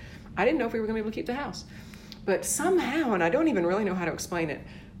house. And I didn't know if we were going to be able to keep the house. But somehow, and I don't even really know how to explain it,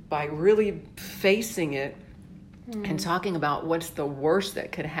 by really facing it and talking about what's the worst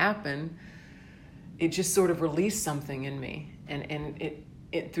that could happen, it just sort of released something in me. And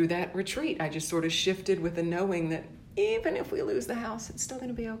it through that retreat, I just sort of shifted with the knowing that even if we lose the house, it's still going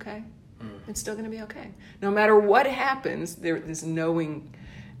to be okay. It's still going to be okay. No matter what happens, this knowing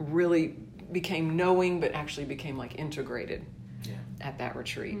really became knowing, but actually became like integrated at that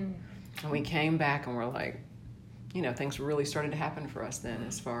retreat. And we came back and we're like, you know, things really started to happen for us then,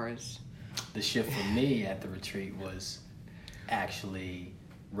 as far as the shift for me at the retreat was actually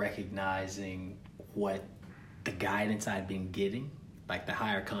recognizing what the guidance I'd been getting, like the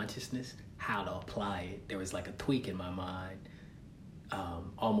higher consciousness, how to apply it. There was like a tweak in my mind,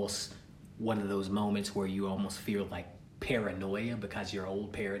 almost one of those moments where you almost feel like paranoia because your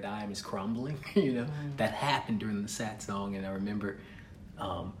old paradigm is crumbling, you know. That happened during the Sat song, and I remember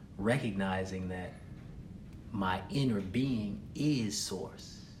recognizing that my inner being is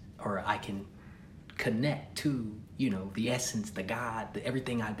source, or I can connect to, you know, the essence, the God,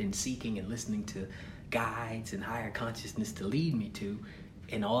 everything I've been seeking and listening to guides and higher consciousness to lead me to.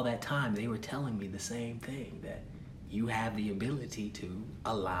 And all that time they were telling me the same thing, that you have the ability to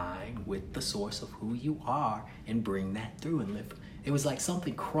align with the source of who you are and bring that through and live. It was like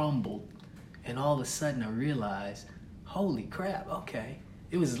something crumbled, and all of a sudden I realized, holy crap, okay.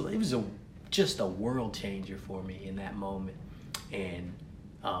 It was just a world changer for me in that moment. And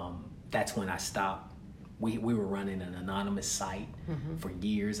that's when I stopped. We were running an anonymous site for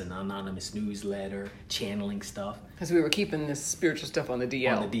years, an anonymous newsletter, channeling stuff. Because we were keeping this spiritual stuff on the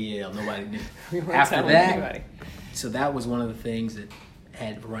DL. On the DL, nobody knew. We weren't After telling that, anybody. So that was one of the things that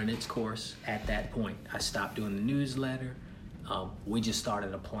had run its course at that point. I stopped doing the newsletter. We just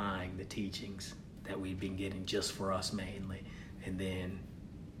started applying the teachings that we'd been getting just for us mainly. And then,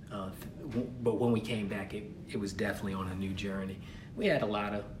 but when we came back, it was definitely on a new journey. We had a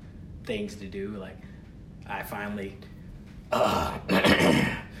lot of things to do. Like I finally got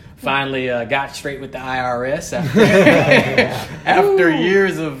straight with the IRS after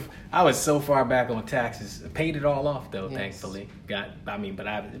years of. I was so far back on taxes. Paid it all off though, thankfully.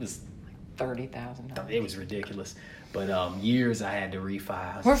 It was $30,000. It was ridiculous. But years I had to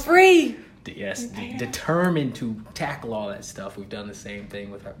refile. We're free. Yes, determined to tackle all that stuff. We've done the same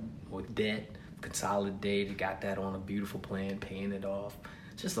thing with debt, consolidated, got that on a beautiful plan, paying it off.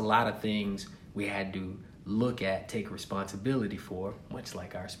 Just a lot of things we had to look at, take responsibility for, much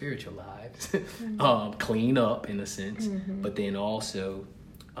like our spiritual lives, clean up in a sense, but then also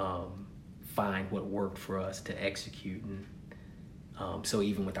find what worked for us to execute. And so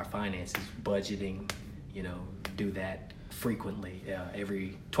even with our finances, budgeting, do that frequently,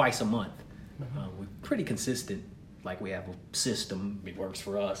 twice a month. We're pretty consistent. Like we have a system, it works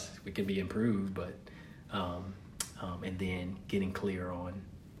for us. It can be improved, but and then getting clear on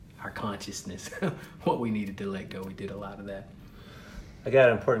our consciousness, what we needed to let go. We did a lot of that. I got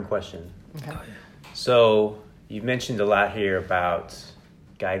an important question. Okay. So you've mentioned a lot here about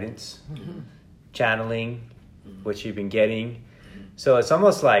guidance, channeling, what you've been getting. So it's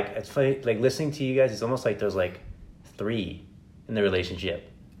almost like, it's funny, like listening to you guys, it's almost like there's like 3 in the relationship.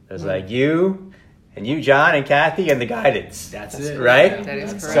 There's like you, and you, John, and Kathy, and the guidance. That's it. Right? That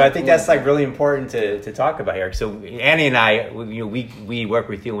is correct. So I think that's like really important to talk about here. So Annie and I, we work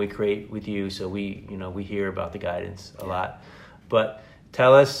with you and we create with you, so we hear about the guidance a lot. But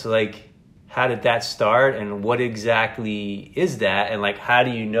tell us, like, how did that start, and what exactly is that, and like, how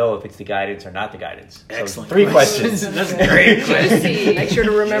do you know if it's the guidance or not the guidance? Excellent. So 3 questions. That's great. Make sure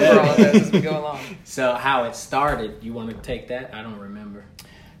to remember all of those as we go along. So how it started, you want to take that? I don't remember.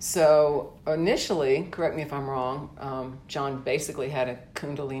 So initially, correct me if I'm wrong, John basically had a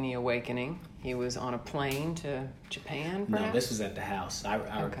Kundalini awakening. He was on a plane to Japan, perhaps? No, this was at the house.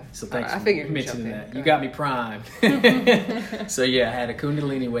 Okay. So thanks I for figured mentioning you'd that. jump in. You got me primed. So yeah, I had a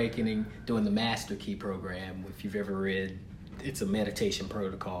Kundalini awakening doing the Master Key program. If you've ever read, it's a meditation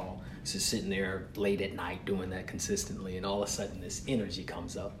protocol. So sitting there late at night doing that consistently, and all of a sudden this energy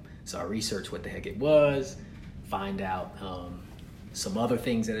comes up. So I researched what the heck it was, find out some other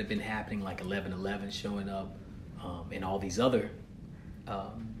things that had been happening, like 11/11 showing up, and all these other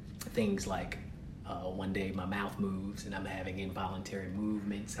things like one day my mouth moves and I'm having involuntary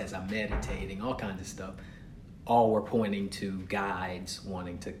movements as I'm meditating, all kinds of stuff. All were pointing to guides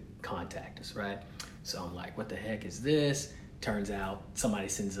wanting to contact us, right? So I'm like, what the heck is this? Turns out somebody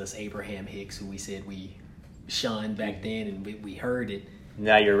sends us Abraham Hicks, who we said we shunned back then, and we heard it.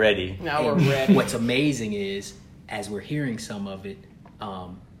 Now you're ready. Now we're ready. What's amazing is, as we're hearing some of it,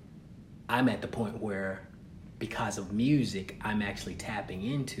 I'm at the point where, because of music, I'm actually tapping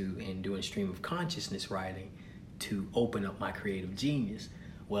into and doing stream of consciousness writing to open up my creative genius.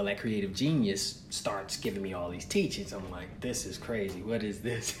 Well, that creative genius starts giving me all these teachings. I'm like, this is crazy. What is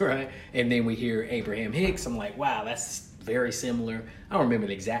this, right? And then we hear Abraham Hicks. I'm like, wow, that's very similar. I don't remember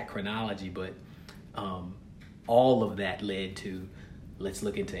the exact chronology, but all of that led to, let's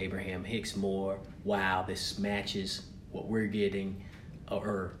look into Abraham Hicks more. Wow, this matches what we're getting,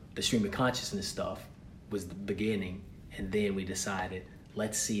 or the stream of consciousness stuff was the beginning. And then we decided,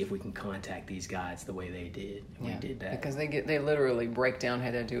 let's see if we can contact these guides the way they did. And we did that. Because they literally break down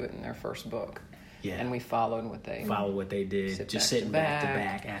how they do it in their first book. Yeah. And we followed what they did. Just sitting back to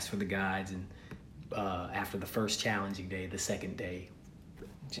back, asked for the guides. And after the first challenging day, the second day,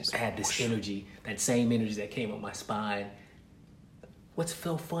 just had this energy, that same energy that came up my spine. What's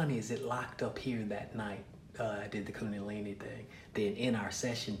so funny is it locked up here that night. I did the Kundalini thing. Then in our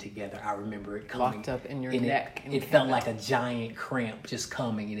session together, I remember it coming. Locked up in your neck. It felt like a giant cramp just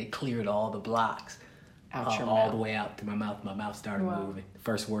coming, and it cleared all the blocks. Out your all mouth. the way out to my mouth. My mouth started moving. The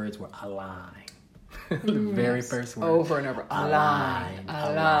first words were align. The very first word. Over and over. Align.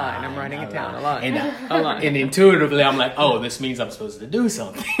 I'm writing it down. Align. And intuitively, I'm like, oh, this means I'm supposed to do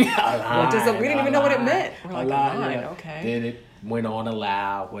something. Align. We didn't even know what it meant. We're like, align, yeah. okay. Then it went on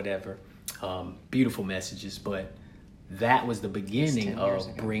allow, whatever. Beautiful messages, but that was the beginning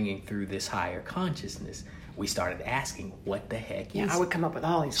of bringing through this higher consciousness. We started asking, what the heck is I would come up with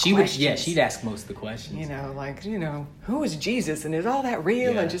all these questions. She'd ask most of the questions. Who is Jesus, and is all that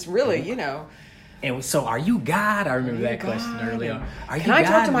real? And just really, And so, are you God? I remember that question early on. Can I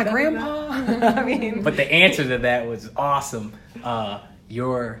talk to my grandpa? I mean, but the answer to that was awesome.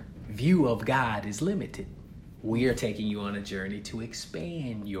 Your view of God is limited. we are taking you on a journey to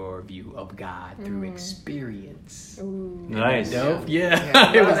expand your view of God through experience. Ooh. Nice. Dope?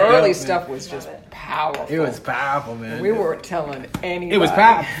 Yeah. It was the early dope, stuff man. was just powerful. It was powerful, man. We weren't telling anybody. It was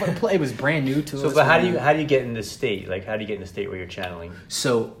powerful. It was brand new to us. So, but how do you get in this state? Like, how do you get in the state where you're channeling?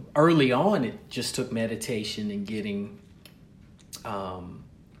 So early on, it just took meditation and getting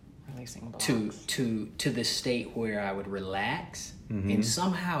Releasing blocks. to this state where I would relax, and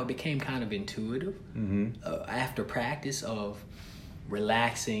somehow it became kind of intuitive after practice of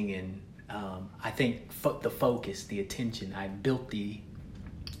relaxing, and I think the focus, the attention, I built the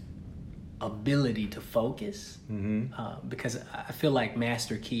ability to focus because I feel like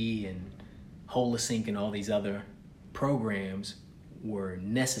Master Key and Holosync and all these other programs were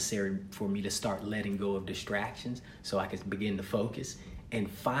necessary for me to start letting go of distractions so I could begin to focus. And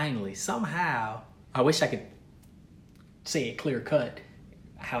finally, somehow, I wish I could say it clear cut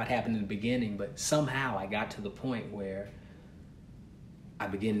how it happened in the beginning, but somehow I got to the point where I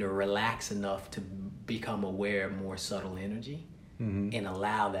began to relax enough to become aware of more subtle energy and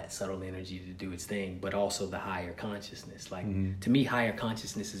allow that subtle energy to do its thing, but also the higher consciousness. Like, to me, higher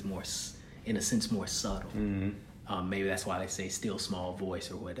consciousness is more, in a sense, more subtle. Maybe that's why they say still small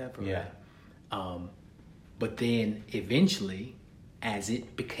voice or whatever. Yeah. But then eventually, as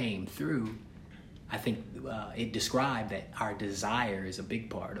it became through, I think it described that our desire is a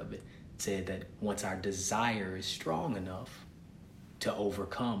big part of it. It said that once our desire is strong enough to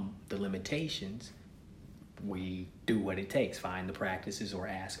overcome the limitations, we do what it takes, find the practices or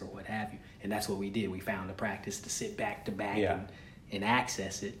ask or what have you. And that's what we did. We found the practice to sit back to back and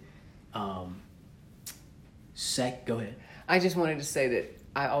access it. Go ahead. I just wanted to say that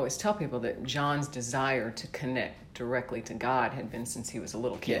I always tell people that John's desire to connect directly to God had been since he was a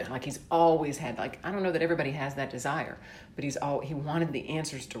little kid. Yeah. Like he's always had, like, I don't know that everybody has that desire, but he wanted the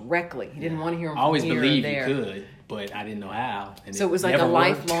answers directly. He didn't want to hear them I always from here believed or there. he could, but I didn't know how. And So it was like a never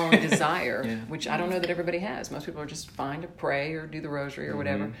worked. lifelong desire, Yeah. which I don't know that everybody has. Most people are just fine to pray or do the rosary or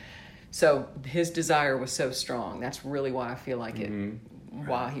whatever. So his desire was so strong. That's really why I feel like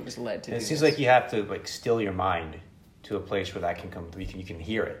why he was led to do It seems this. like you have to like still your mind to a place where that can come. You can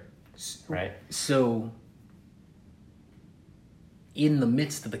hear it, right? So, in the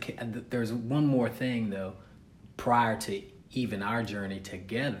midst of there's one more thing though. Prior to even our journey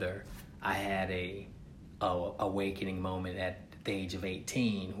together, I had a awakening moment at the age of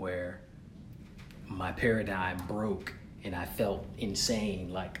 18 where my paradigm broke and I felt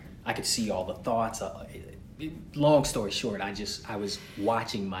insane. Like I could see all the thoughts. Long story short, I was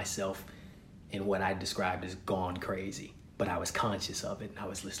watching myself in what I described as gone crazy, but I was conscious of it. And I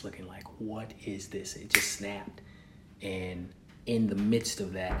was just looking like, what is this? It just snapped. And in the midst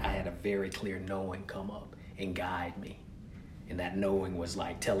of that, I had a very clear knowing come up and guide me. And that knowing was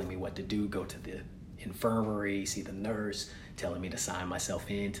like telling me what to do, go to the infirmary, see the nurse, telling me to sign myself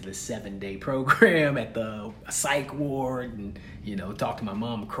into the 7-day program at the psych ward and, talk to my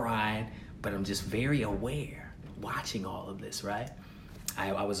mom crying. But I'm just very aware, watching all of this, right?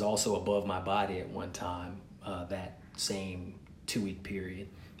 I was also above my body at one time, that same 2-week period,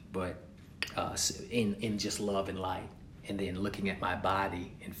 but in just love and light. And then looking at my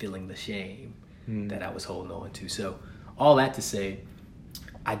body and feeling the shame that I was holding on to. So all that to say,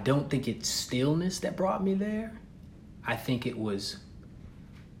 I don't think it's stillness that brought me there. I think it was,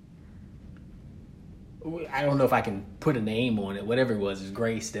 I don't know if I can put a name on it. Whatever it was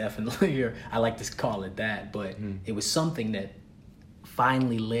grace, definitely, or I like to call it that. But it was something that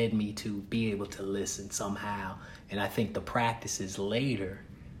finally led me to be able to listen somehow. And I think the practices later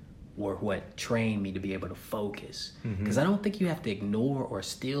were what trained me to be able to focus. Because I don't think you have to ignore or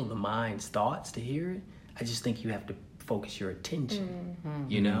steal the mind's thoughts to hear it. I just think you have to focus your attention,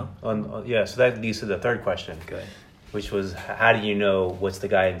 So that leads to the third question, which was, how do you know what's the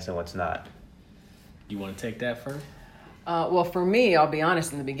guidance and what's not? You want to take that first? Well, for me, I'll be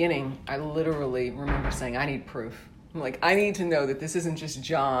honest, in the beginning, I literally remember saying, I need proof. I'm like, I need to know that this isn't just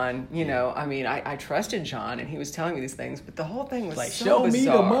John, I mean, I trusted John and he was telling me these things, but the whole thing was like, so show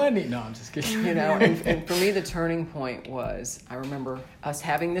bizarre. me the money. No, I'm just kidding. And for me, the turning point was, I remember us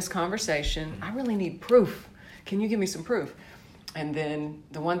having this conversation. I really need proof. Can you give me some proof? And then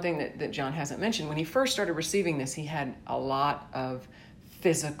the one thing that John hasn't mentioned, when he first started receiving this, he had a lot of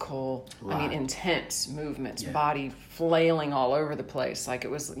physical, intense movements, body flailing all over the place. Like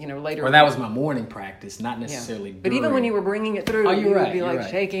it was, later. Well, that was my morning practice, not necessarily But even when you were bringing it through, you would be like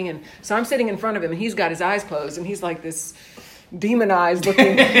shaking. And so I'm sitting in front of him and he's got his eyes closed and he's like this demonized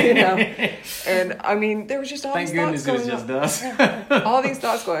looking, And I mean, there was just all these thoughts going on. Thank goodness it was just us. All these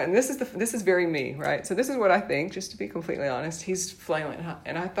thoughts going on. And this is very me, right? So this is what I think, just to be completely honest. He's flailing.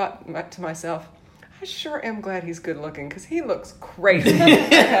 And I thought to myself, I sure am glad he's good looking because he looks crazy.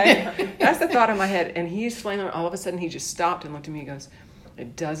 Okay? That's the thought in my head. And he's slamming, all of a sudden he just stopped and looked at me and goes,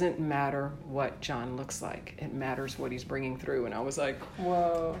 it doesn't matter what John looks like. It matters what he's bringing through. And I was like,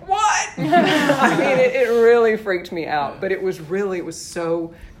 whoa, what? I mean, it really freaked me out. But it was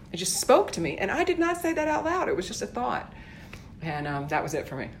just spoke to me. And I did not say that out loud. It was just a thought. And that was it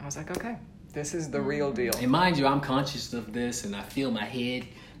for me. I was like, okay, this is the real deal. And mind you, I'm conscious of this and I feel my head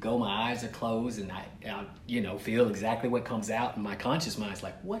go, my eyes are closed, and I feel exactly what comes out, and my conscious mind's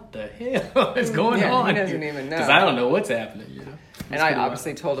like, what the hell is going on? He doesn't even know. Because I don't know what's happening, And I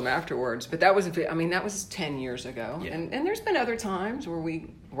obviously told him afterwards, but that was 10 years ago. Yeah. And there's been other times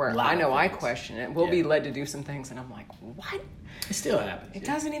where I know I question it. We'll be led to do some things, and I'm like, what? It still happens. It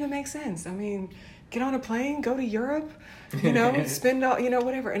doesn't even make sense. I mean, get on a plane, go to Europe, spend all,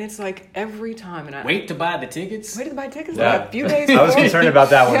 whatever. And it's like every time. And wait to buy the tickets? Wait to buy tickets Yeah. like a few days I was concerned about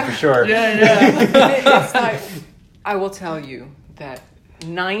that one for sure. It's like, I will tell you that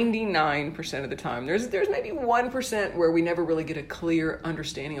 99% of the time, there's maybe 1% where we never really get a clear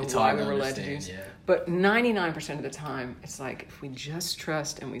understanding of why we were led to do. Yeah. But 99% of the time, it's like if we just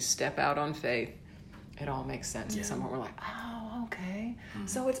trust and we step out on faith, it all makes sense. And somehow we're like, oh, okay. Mm-hmm.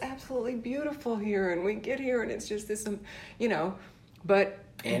 So it's absolutely beautiful here, and we get here, and it's just this, but.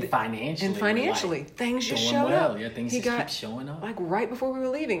 And financially, things just showed up. Yeah, things just keep showing up. Like right before we were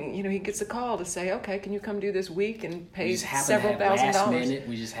leaving, he gets a call to say, "Okay, can you come do this week and pay several $1,000?" Last minute,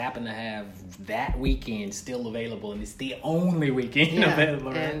 we just happen to have that weekend still available, and it's the only weekend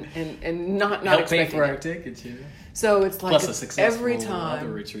available. Right? And not help expecting pay for our tickets. So it's like plus a successful every time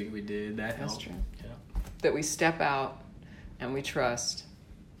other retreat we did. That's true. Yeah. That we step out and we trust.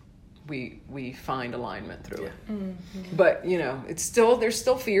 We find alignment through it. Mm-hmm. But, there's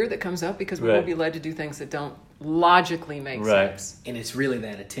still fear that comes up because we will be led to do things that don't logically make sense. And it's really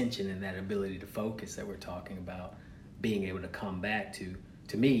that attention and that ability to focus that we're talking about, being able to come back to.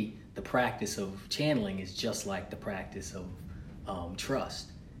 To me, the practice of channeling is just like the practice of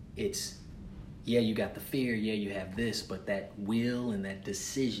trust. It's, you got the fear, you have this, but that will and that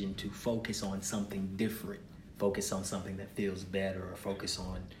decision to focus on something different, focus on something that feels better, or focus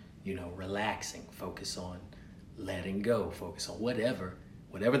on relaxing, focus on letting go, focus on whatever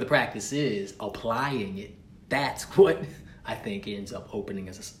the practice is, applying it. That's what I think ends up opening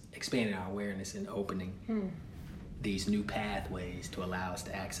us, expanding our awareness and opening these new pathways to allow us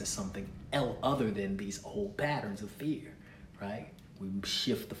to access something else other than these old patterns of fear, right? We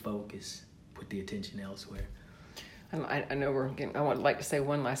shift the focus, put the attention elsewhere. I know I would like to say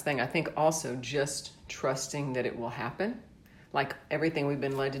one last thing. I think also just trusting that it will happen. Like everything we've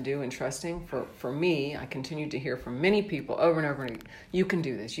been led to do and trusting, for me, I continued to hear from many people over and over again, you can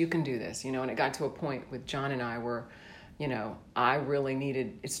do this, and it got to a point with John and I where, I really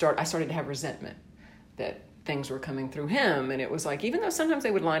needed, I started to have resentment that things were coming through him, and it was like, even though sometimes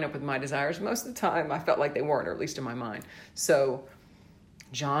they would line up with my desires, most of the time I felt like they weren't, or at least in my mind. So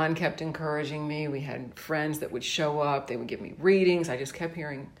John kept encouraging me. We had friends that would show up, they would give me readings. I just kept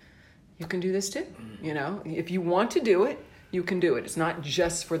hearing, you can do this too, if you want to do it, you can do it. It's not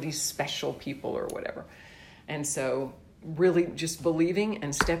just for these special people or whatever. And so really just believing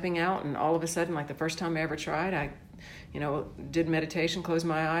and stepping out, and all of a sudden, like the first time I ever tried, I, did meditation, closed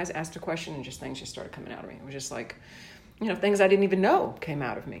my eyes, asked a question, and things just started coming out of me. It was just like, things I didn't even know came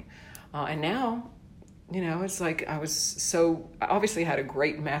out of me. And now, it's like I obviously had a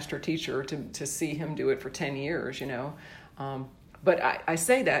great master teacher to see him do it for 10 years, But I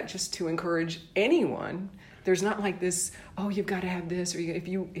say that just to encourage anyone. There's not like this, oh, you've got to have this, or if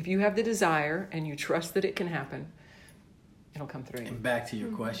you have the desire and you trust that it can happen, it'll come through. And back to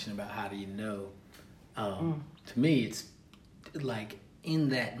your question about how do you know, to me, it's like in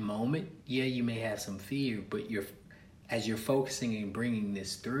that moment, you may have some fear, but as you're focusing and bringing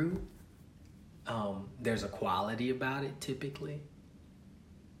this through, there's a quality about it typically.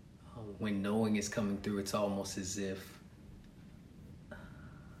 When knowing is coming through, it's almost as if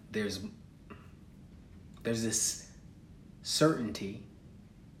there's this certainty,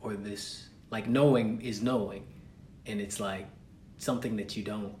 or this, like, knowing is knowing, and it's like something that you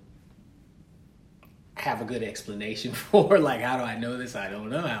don't have a good explanation for. Like, how do I know this? I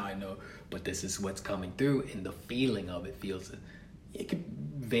don't know how I know, but this is what's coming through, and the feeling of it it could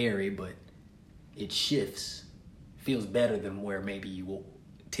vary, but it shifts, feels better than where maybe you will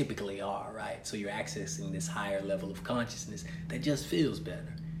typically are, right? So you're accessing this higher level of consciousness that just feels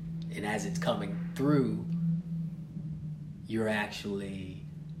better. And as it's coming through, you're actually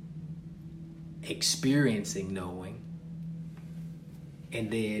experiencing knowing, and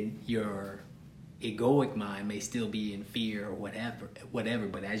then you're egoic mind may still be in fear or whatever.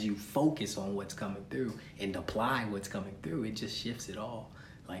 But as you focus on what's coming through and apply what's coming through, it just shifts it all.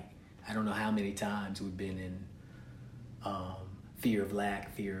 Like, I don't know how many times we've been in fear of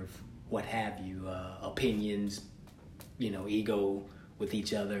lack, fear of what have you, opinions, ego with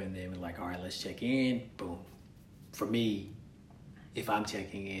each other, and then we're like, all right, let's check in. Boom. For me, if I'm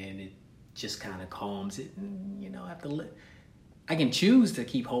checking in, it just kind of calms it, and I can choose to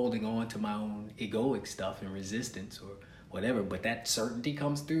keep holding on to my own egoic stuff and resistance or whatever, but that certainty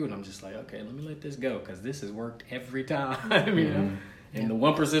comes through, and I'm just like, okay, let me let this go, because this has worked every time, you know. And the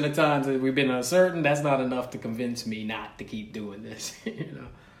 1% of times that we've been uncertain, that's not enough to convince me not to keep doing this,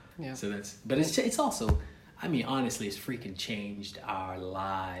 Yeah. So it's also, I mean, honestly, it's freaking changed our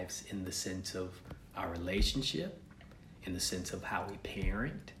lives in the sense of our relationship, in the sense of how we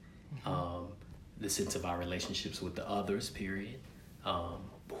parent, the sense of our relationships with the others, period, how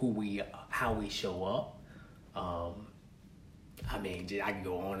we show up. I mean, I can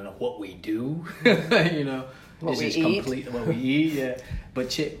go on and on what we do, what we eat. What we eat, yeah. But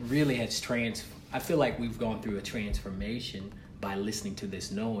Chit really has I feel like we've gone through a transformation by listening to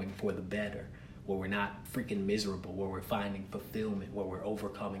this knowing for the better, where we're not freaking miserable, where we're finding fulfillment, where we're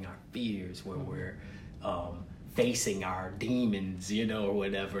overcoming our fears, where we're facing our demons, or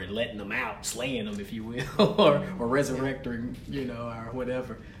whatever, and letting them out, slaying them, if you will, or resurrecting, or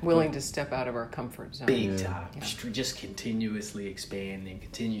whatever. Willing to step out of our comfort zone. Big time. Yeah. Just continuously expanding,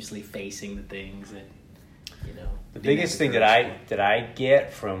 continuously facing the things that, The biggest thing that I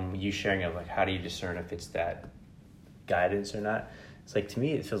get from you sharing of, like, how do you discern if it's that guidance or not? It's like, to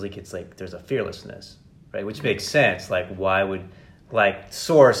me, it feels like it's like there's a fearlessness, right? Which makes sense. Like, why would... Like,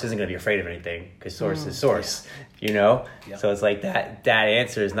 Source isn't going to be afraid of anything because Source is Source, Yeah. So it's like that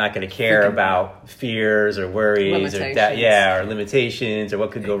answer is not going to care about fears or worries or limitations or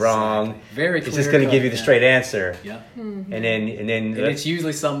what could go wrong. Very clear. It's just going to give you the straight answer. Yeah. Mm-hmm. And then it's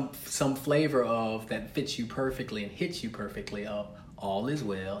usually some flavor of that fits you perfectly and hits you perfectly of all is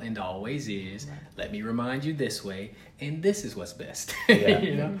well and always is. Right. Let me remind you this way, and this is what's best.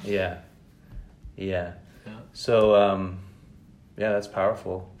 Yeah. So yeah, that's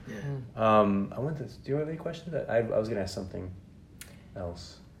powerful. Yeah. Do you have any questions? I was going to ask something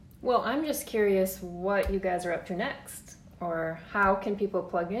else. Well, I'm just curious what you guys are up to next, or how can people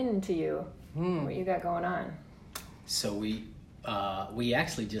plug into you? What you got going on? So we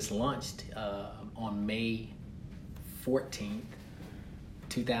actually just launched on May 14th,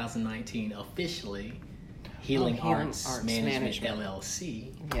 2019, officially. Healing Arts Management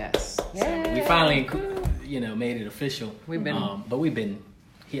LLC. Yes. So we finally, made it official. We've been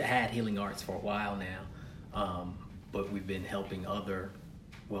had Healing Arts for a while now, but we've been helping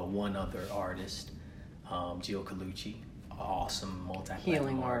one other artist, Jill Colucci, awesome multi-platinum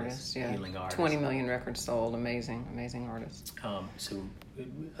healing artist. Yeah. Healing artist. 20 million records sold. Amazing artist. So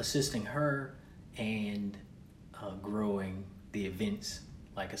assisting her and growing the events,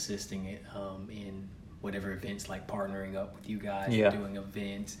 like assisting it in whatever events, like partnering up with you guys, doing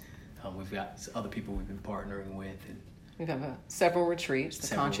events. We've got other people we've been partnering with. And we've had several retreats.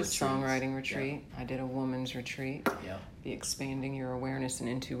 The Conscious Songwriting Retreat. Yeah. I did a woman's retreat. Yeah. The Expanding Your Awareness and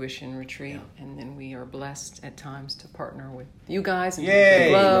Intuition Retreat. Yeah. And then we are blessed at times to partner with you guys. And Yay!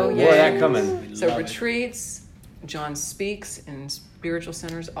 Glow. More of that coming. So retreats, John speaks in spiritual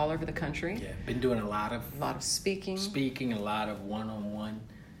centers all over the country. Yeah, been doing a lot of speaking. Speaking, a lot of one-on-one.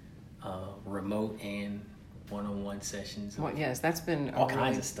 Remote and one-on-one sessions. Well, yes, that's been all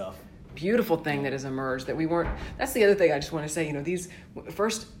kinds of stuff. Beautiful thing that has emerged that we weren't. That's the other thing I just want to say. These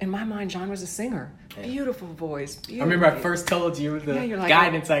first in my mind, John was a singer. Yeah. Beautiful voice. Beautiful. I remember I first told you the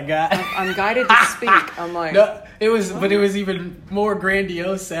guidance I got. I'm guided to speak. I'm like, no, it was, but it was even more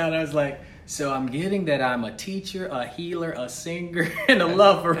grandiose sound. I was like, so I'm getting that I'm a teacher, a healer, a singer, and a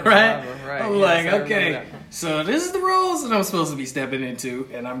lover, right? I'm like, okay, so this is the roles that I'm supposed to be stepping into,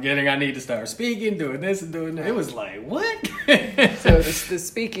 and I need to start speaking, doing this and doing that. It was like, what? So the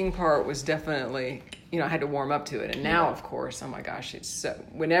speaking part was definitely, I had to warm up to it. And now, of course, oh my gosh, it's so,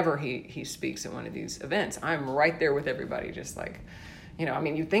 whenever he speaks at one of these events, I'm right there with everybody, just like,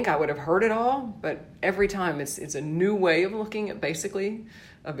 you'd think I would have heard it all, but every time it's a new way of looking at basically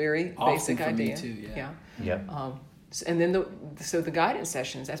a very basic idea. Me too, yeah. And then the guidance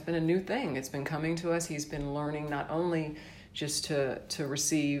sessions, that's been a new thing. It's been coming to us. He's been learning not only just to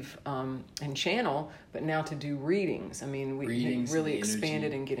receive and channel, but now to do readings. I mean, we really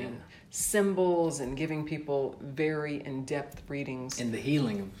expanded in getting symbols and giving people very in-depth readings. And the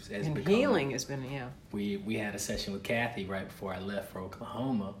healing has been, We had a session with Kathy right before I left for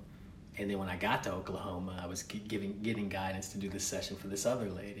Oklahoma. And then when I got to Oklahoma, I was getting guidance to do this session for this other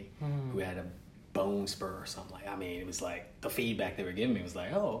lady who had a bone spur or something. Like, I mean, it was like the feedback they were giving me was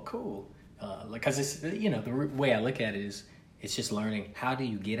like, oh, cool. Like, cause it's, the way I look at it is, it's just learning, how do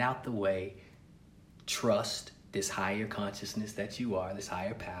you get out the way, trust this higher consciousness that you are, this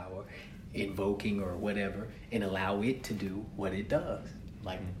higher power, invoking or whatever, and allow it to do what it does.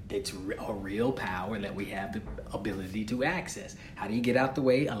 Like, it's a real power that we have the ability to access. How do you get out the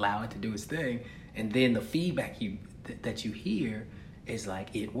way, allow it to do its thing, and then the feedback that you hear is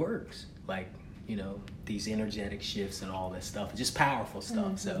like, it works. Like, these energetic shifts and all this stuff, just powerful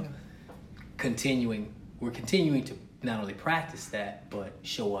stuff. So we're continuing to not only practice that, but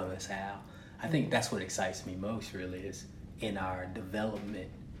show others how. I think that's what excites me most, really, is in our development,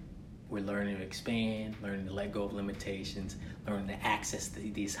 we're learning to expand, learning to let go of limitations, learning to access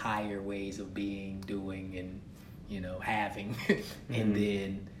these higher ways of being, doing, and, having, and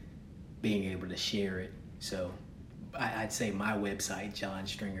then being able to share it. So I'd say my website,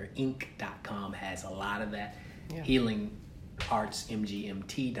 johnstringerinc.com, has a lot of that. Yeah.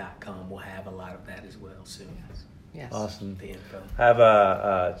 HealingArtsMGMT.com will have a lot of that as well soon. Yes. Awesome. The info. I have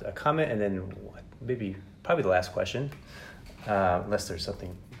a comment, and then probably the last question, unless there's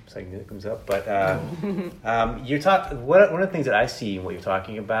something that comes up. But one of the things that I see in what you're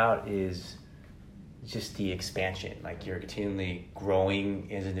talking about is just the expansion. Like, you're continually growing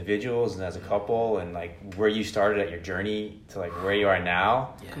as individuals and as a couple, and like where you started at your journey to like where you are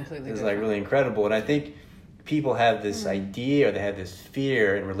now is like really incredible. And I think people have this idea, or they have this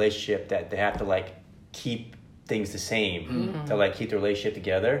fear in relationship that they have to like keep things the same to like keep the relationship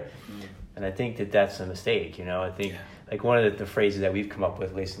together. And I think that's a mistake. I think like one of the phrases that we've come up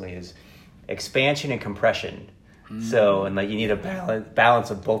with recently is expansion and compression. So, and like you need a balance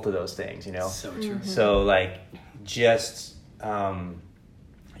of both of those things, So true. So like just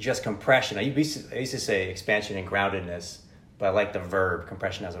compression. I used to say expansion and groundedness, but I like the verb,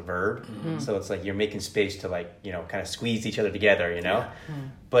 compression as a verb. So it's like you're making space to like, kind of squeeze each other together,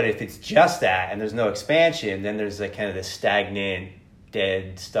 But if it's just that and there's no expansion, then there's like kind of this stagnant,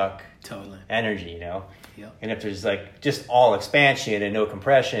 dead, stuck energy, Yep. And if there's like just all expansion and no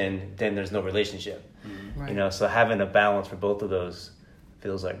compression, then there's no relationship. Right. So having a balance for both of those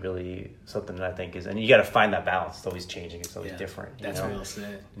feels like really something that I think is, and you got to find that balance. It's always changing. It's always different. That's well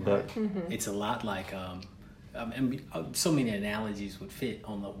said. But it's a lot like, so many analogies would fit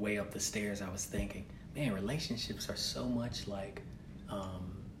on the way up the stairs. I was thinking, man, relationships are so much like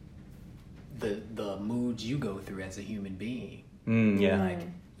the moods you go through as a human being. Like,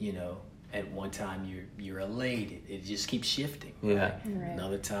 at one time you're elated. It just keeps shifting. Yeah. Right?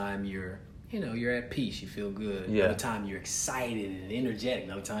 Another time you're at peace. You feel good. Yeah. Another time you're excited and energetic.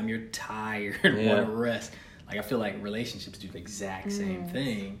 Another time you're tired and want to rest. Like, I feel like relationships do the exact same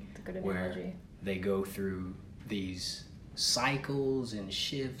thing. That's a good where analogy. They go through these cycles and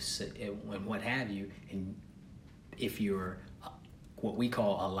shifts and what have you. And if you're what we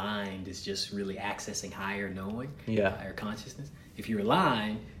call aligned, is just really accessing higher knowing, higher consciousness. If you're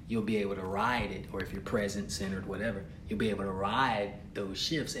aligned, you'll be able to ride it, or if you're present, centered, whatever, you'll be able to ride those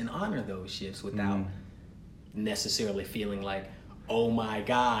shifts and honor those shifts without necessarily feeling like, oh my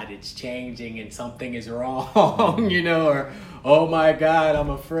God, it's changing and something is wrong, or oh my God, I'm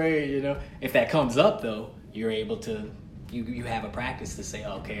afraid, If that comes up though, you're able to, you have a practice to say,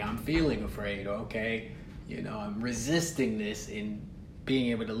 okay, I'm feeling afraid, or okay, I'm resisting this, and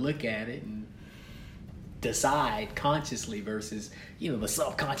being able to look at it and decide consciously versus, the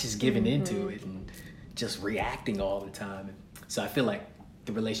subconscious giving into it and just reacting all the time. So I feel like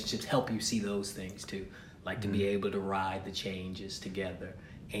the relationships help you see those things too, like to be able to ride the changes together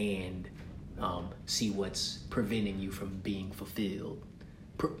and see what's preventing you from being fulfilled.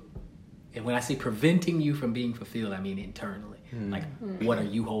 And when I say preventing you from being fulfilled, I mean internally. Like, what are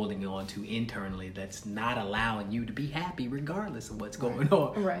you holding on to internally that's not allowing you to be happy regardless of what's going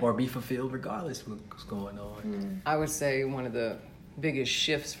on, or be fulfilled regardless of what's going on? I would say one of the biggest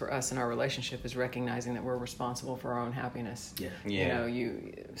shifts for us in our relationship is recognizing that we're responsible for our own happiness.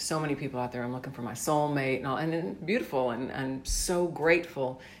 So many people out there, I'm looking for my soulmate and all, and beautiful, and I'm so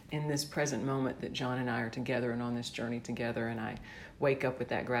grateful in this present moment that John and I are together and on this journey together, and I wake up with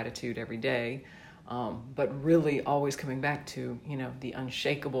that gratitude every day. But really always coming back to, the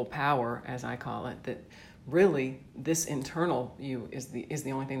unshakable power, as I call it, that really this internal you is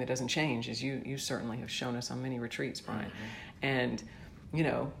the only thing that doesn't change, as you certainly have shown us on many retreats, Brian. And,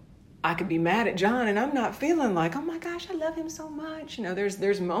 I could be mad at John and I'm not feeling like, oh my gosh, I love him so much.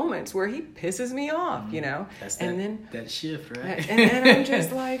 There's moments where he pisses me off, That's that shift, right? And I'm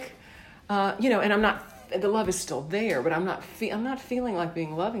just like, and I'm not the love is still there, but I'm not feeling like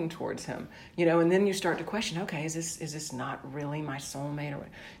being loving towards him, you know. And then you start to question, okay, is this not really my soulmate, or,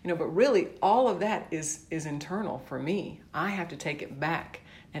 you know? But really, all of that is internal for me. I have to take it back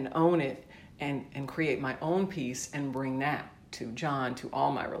and own it, and create my own peace and bring that to John, to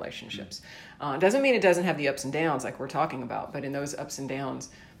all my relationships. Doesn't mean it doesn't have the ups and downs like we're talking about, but in those ups and downs,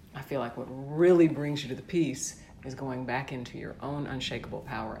 I feel like what really brings you to the peace is going back into your own unshakable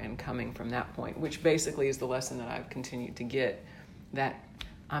power and coming from that point, which basically is the lesson that I've continued to get, that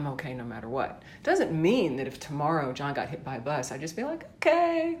I'm okay no matter what. Doesn't mean that if tomorrow John got hit by a bus, I'd just be like,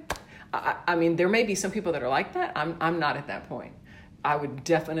 okay. I mean, there may be some people that are like that. I'm not at that point. I would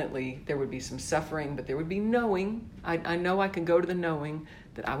definitely, there would be some suffering, but there would be knowing. I know I can go to the knowing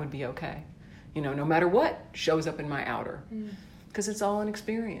that I would be okay, you know, no matter what shows up in my outer. Because it's all an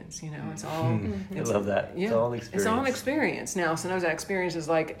experience, you know. It's all. I love that. Yeah, it's all an experience. It's all an experience. Now, sometimes that experience is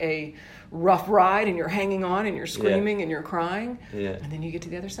like a rough ride, and you're hanging on, and you're screaming, and you're crying, and then you get to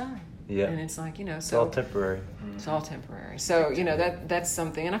the other side. Yeah. And it's like, you know, it's all temporary. It's all temporary. So, you know, that's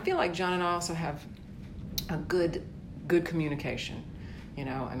something. And I feel like John and I also have a good communication. You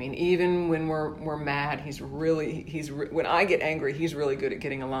know, I mean, even when we're mad, when I get angry, he's really good at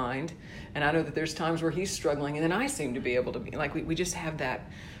getting aligned. And I know that there's times where he's struggling, and then I seem to be able to be, like, we just have that,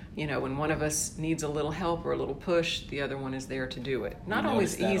 you know, when one of us needs a little help or a little push, the other one is there to do it. Not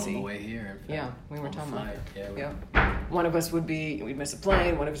always easy. On the way here, yeah, we were talking about. Yeah. One of us we'd miss a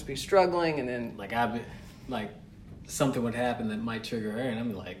plane, one of us would be struggling, and then something would happen that might trigger her, and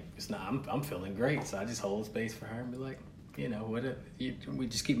I'm like, it's not. I'm feeling great, so I just hold space for her and be like, you know, we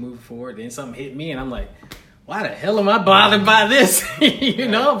just keep moving forward. Then something hit me, and I'm like, why the hell am I bothered by this? You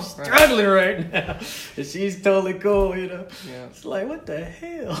know, I'm struggling right now. And she's totally cool, you know. Yeah. It's like, what the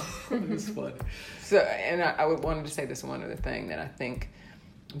hell? It's funny. So, and I wanted to say this one other thing, that I think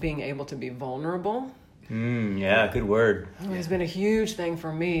being able to be vulnerable. Yeah, good word. It's been a huge thing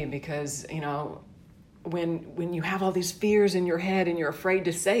for me, because, you know, when you have all these fears in your head and you're afraid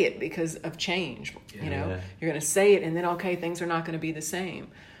to say it because of change, you know, you're going to say it, and then, okay, things are not going to be the same.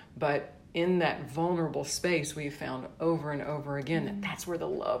 But in that vulnerable space, we've found over and over again that's where the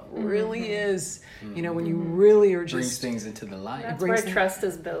love really is. You know, when you really are just... brings things into the light. That's where trust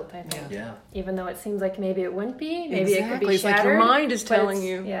is built, I think. Yeah. Even though it seems like maybe it wouldn't be. Maybe it could be it's shattered. like your mind is telling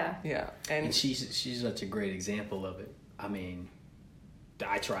you. Yeah. Yeah. And she's such a great example of it. I mean,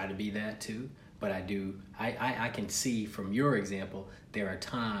 I try to be that too. But I can see from your example, there are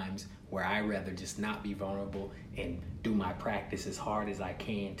times where I rather just not be vulnerable and do my practice as hard as I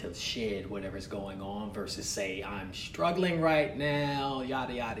can to shed whatever's going on, versus say, I'm struggling right now,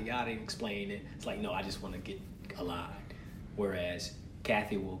 yada, yada, yada, explain it. It's like, no, I just want to get aligned. Whereas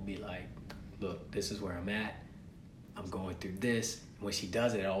Kathy will be like, look, this is where I'm at. I'm going through this. When she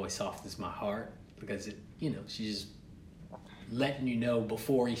does it, it always softens my heart, because it, you know, she's just letting you know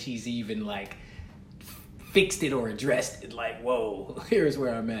before she's even like fixed it or addressed it, like, whoa, here's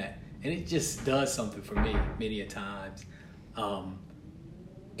where I'm at. And it just does something for me many a times. And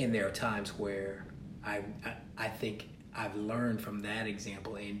there are times where I think I've learned from that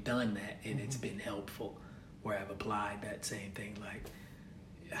example and done that, and it's been helpful, where I've applied that same thing, like,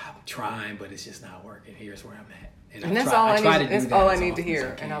 I'm trying, but it's just not working. Here's where I'm at. And that's all I need. That's all I need to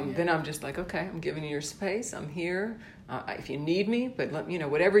hear. And then I'm just like, okay, I'm giving you your space. I'm here. If you need me, but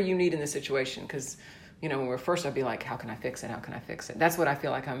whatever you need in the situation, because when we're first, I'd be like, how can I fix it? How can I fix it? That's what I feel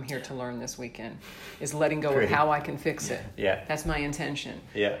like I'm here to learn this weekend, is letting go of how I can fix it. Yeah. That's my intention.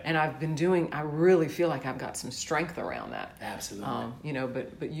 Yeah. And I really feel like I've got some strength around that. Absolutely.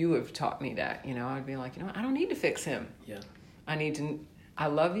 But you have taught me that, I'd be like, I don't need to fix him. Yeah. I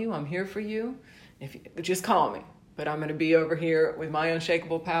love you. I'm here for you. Just call me. But I'm going to be over here with my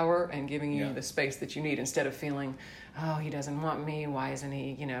unshakable power and giving you the space that you need, instead of feeling, oh, he doesn't want me. Why isn't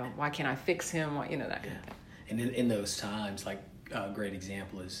he, why can't I fix him? That kind of thing. And in those times, like a great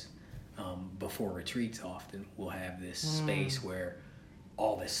example is before retreats, often we'll have this space where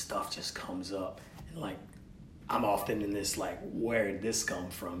all this stuff just comes up. And like, I'm often in this, like, where did this come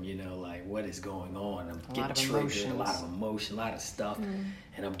from? Like, what is going on? I'm getting triggered, a lot of emotion, a lot of stuff.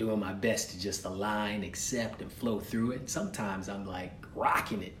 And I'm doing my best to just align, accept, and flow through it. Sometimes I'm like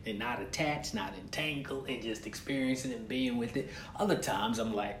rocking it and not attached, not entangled, and just experiencing it and being with it. Other times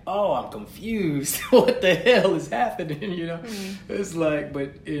I'm like, oh, I'm confused. What the hell is happening? It's like,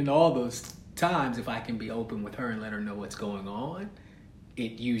 but in all those times, if I can be open with her and let her know what's going on,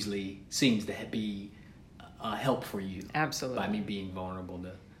 it usually seems to be help for you. Absolutely. By me being vulnerable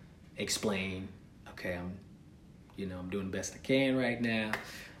to explain, okay, I'm doing the best I can right now.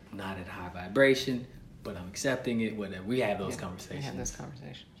 I'm not at high vibration, but I'm accepting it. Whatever. We have those conversations. We have those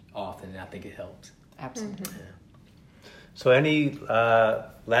conversations often, and I think it helps. Absolutely. Yeah. So any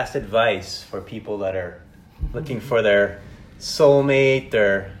last advice for people that are looking for their soulmate,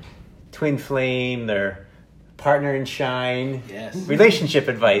 their twin flame, their partner in shine? Yes. Relationship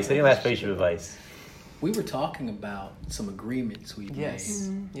advice. Any last relationship advice? We were talking about some agreements we've made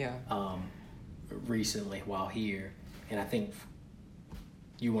Yeah. Recently while here, and I think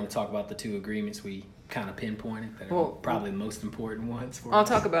you want to talk about the two agreements we kind of pinpointed that are probably the most important ones for I'll us.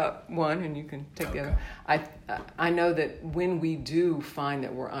 talk about one and you can take the other. I know that when we do find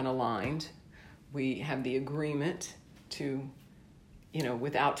that we're unaligned, we have the agreement to,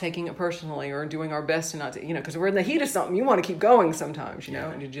 without taking it personally or doing our best to not to, because we're in the heat of something, you want to keep going sometimes, know,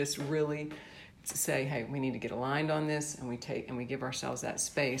 and to just really say, hey, we need to get aligned on this, and we give ourselves that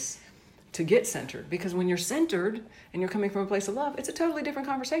space to get centered. Because when you're centered and you're coming from a place of love, it's a totally different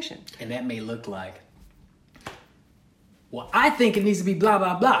conversation. And that may look like, well, I think it needs to be blah,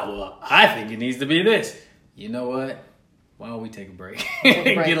 blah, blah. Well, I think it needs to be this. You know what? Why don't we take a break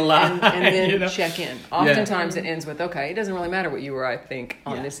and get aligned? And then check in. Oftentimes it ends with, okay, it doesn't really matter what you or I think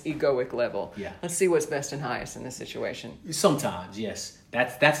on this egoic level. Yeah. Let's see what's best and highest in this situation. Sometimes, yes.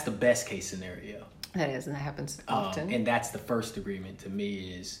 That's the best case scenario. That is, and that happens often. And that's the first agreement to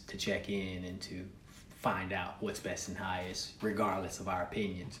me, is to check in and to find out what's best and highest, regardless of our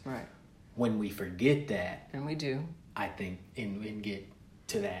opinions. Right. When we forget that, and we do, I think, and get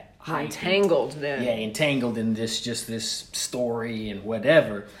to that entangled then. Yeah, entangled in just this story and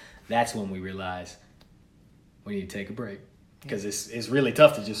whatever, that's when we realize we need to take a break. Because it's really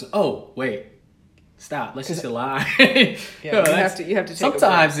tough to just, wait, stop, let's just align. You have to take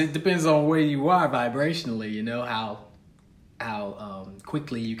sometimes it depends on where you are vibrationally, how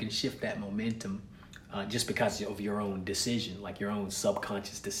quickly you can shift that momentum just because of your own decision, like your own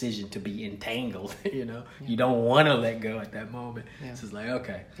subconscious decision to be entangled. You don't want to let go at that moment. So it's like,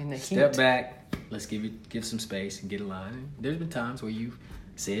 okay, step back, let's give some space and get aligned. And there's been times where you've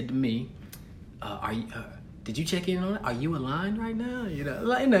said to me, did you check in on it? Are you aligned right now?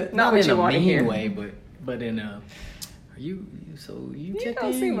 Not in a mean way, but in a, you checked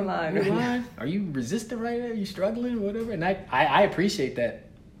don't in? seem aligned right now. Are you resistant right now? Are you struggling? Whatever. And I appreciate that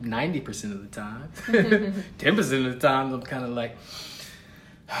 90% of the time. 10% of the time, I'm kind of like,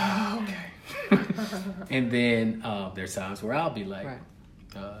 okay. And then there's times where I'll be like,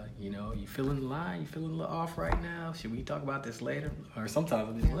 you feeling aligned? You feeling a little off right now? Should we talk about this later? Or sometimes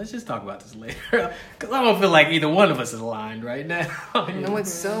I'll be like, let's just talk about this later. Because I don't feel like either one of us is aligned right now. And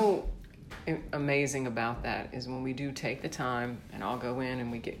what's so amazing about that is when we do take the time, and I'll go in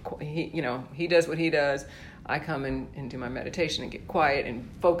and we get, he does what he does. I come in and do my meditation and get quiet and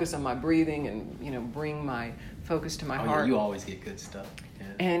focus on my breathing and, bring my focus to my heart. Yeah, you always get good stuff. Yeah.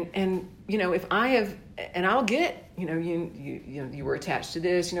 And if I have, and I'll get, you were attached to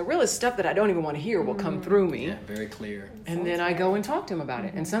this, really stuff that I don't even want to hear will come through me. Yeah, very clear. And then I go and talk to him about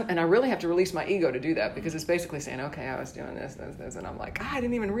it. And I really have to release my ego to do that, because it's basically saying, okay, I was doing this, and I'm like, I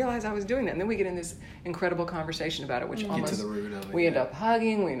didn't even realize I was doing that. And then we get in this incredible conversation about it, which get to the root of it. We end up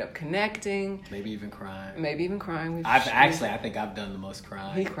hugging, we end up connecting. Maybe even crying. I think I've done the most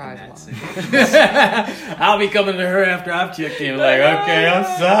crying. He cries a lot. I'll be coming to her after I've checked in, like, okay,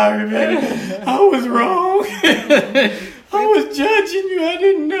 I'm sorry, man. I was wrong. I was judging you. I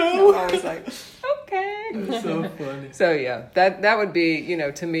didn't know. I was like, okay. That's so funny. So yeah, that would be,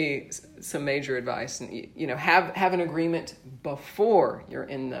 to me, some major advice. And have an agreement before you're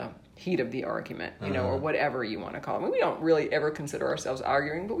in the heat of the argument, or whatever you want to call it. I mean, we don't really ever consider ourselves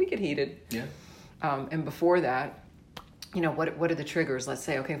arguing, but we get heated. Yeah. And before that, what are the triggers? Let's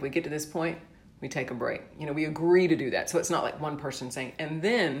say, okay, if we get to this point, we take a break. We agree to do that. So it's not like one person saying, and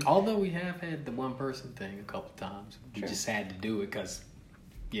then... Although we have had the one person thing a couple times. We just had to do it because,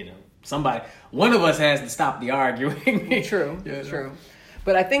 one of us has to stop the arguing. True.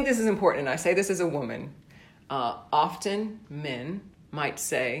 But I think this is important, and I say this as a woman. Often men might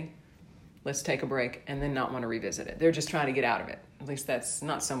say, let's take a break, and then not want to revisit it. They're just trying to get out of it. At least that's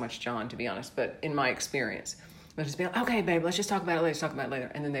not so much John, to be honest, but in my experience. They'll just be like, okay, babe, let's just talk about it later.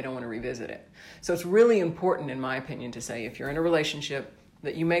 And then they don't want to revisit it. So it's really important, in my opinion, to say if you're in a relationship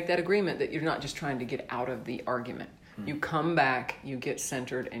that you make that agreement that you're not just trying to get out of the argument. You come back, you get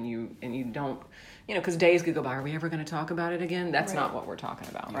centered, and you don't, because days could go by. Are we ever going to talk about it again? That's not what we're talking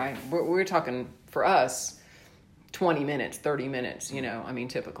about, right? We're talking, for us, 20 minutes, 30 minutes,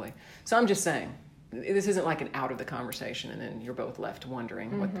 typically. So I'm just saying, this isn't like an out of the conversation and then you're both left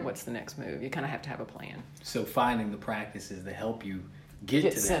wondering what's the next move. You kind of have to have a plan. So finding the practices that help you get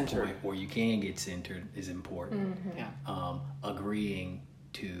to centered. That point where you can get centered is important. Yeah. Agreeing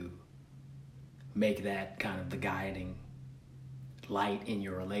to make that kind of the guiding light in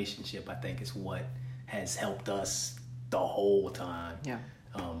your relationship, I think, is what has helped us the whole time. Yeah.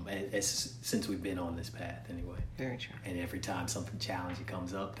 Since we've been on this path anyway. Very true. And every time something challenging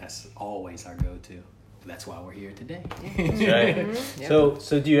comes up, that's always our go-to. That's why we're here today. That's right.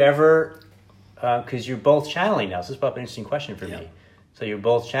 So do you ever, because you're both channeling now, so this is probably an interesting question for me. So you're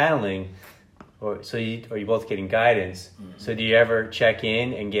both channeling, or you're both getting guidance. Mm-hmm. So do you ever check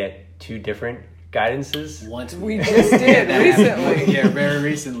in and get two different guidances? Once we just did recently. Yeah, very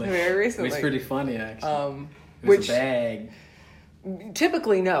recently. Very recently. It was pretty funny, actually. It was a bag.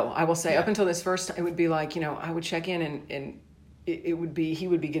 Typically, no. I will say, up until this first time, it would be like, I would check in and it would be, he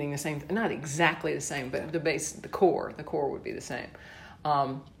would be getting the same, not exactly the same, but the core would be the same.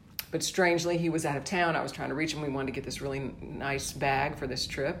 But strangely, he was out of town. I was trying to reach him. We wanted to get this really nice bag for this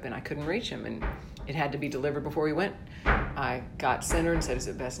trip, and I couldn't reach him, and it had to be delivered before we went. I got centered and said, is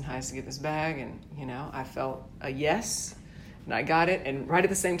it best and highest to get this bag? And, I felt a yes, and I got it. And right at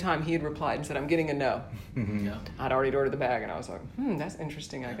the same time, he had replied and said, I'm getting a no. Mm-hmm. Yeah. I'd already ordered the bag, and I was like, that's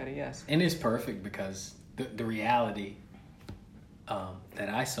interesting. I got a yes. And it's perfect because the reality that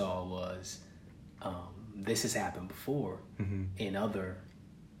I saw was this has happened before in other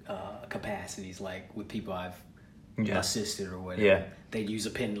capacities, like with people I've assisted or whatever. Yeah. They'd use a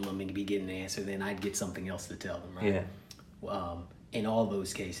pendulum and be getting an answer, then I'd get something else to tell them, right? Yeah. In all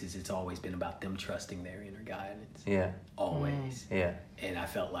those cases, it's always been about them trusting their inner guidance. Yeah. Always. Yeah. And I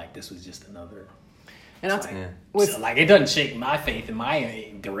felt like this was just another. And it doesn't shake my faith in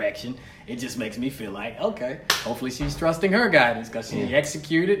my direction. It just makes me feel like, okay, hopefully she's trusting her guidance because she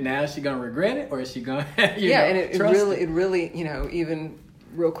executed. Now is she gonna regret it, or is she gonna? And it really, even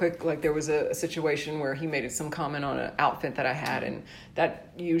real quick, like there was a situation where he made some comment on an outfit that I had, and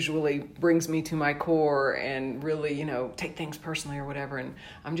that usually brings me to my core and really, take things personally or whatever. And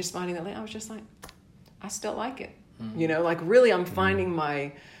I'm just finding that I was just like, I still like it, really, I'm finding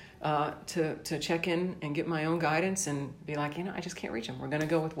my. To check in and get my own guidance and be like, I just can't reach them. We're going to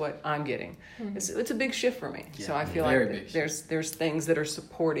go with what I'm getting. Mm-hmm. It's a big shift for me. Yeah, so I feel like there's things that are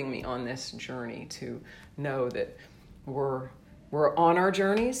supporting me on this journey to know that we're on our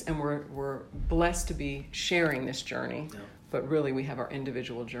journeys and we're blessed to be sharing this journey. Yeah. But really, we have our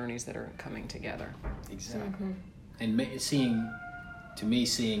individual journeys that are coming together. Exactly. Mm-hmm. And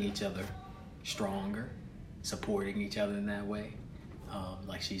seeing each other stronger, supporting each other in that way.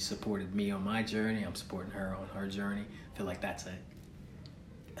 Like she supported me on my journey, I'm supporting her on her journey. I feel like that's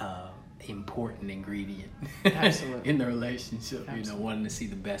a important ingredient in the relationship. Absolutely. Wanting to see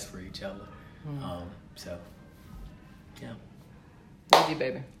the best for each other. Mm. Love you,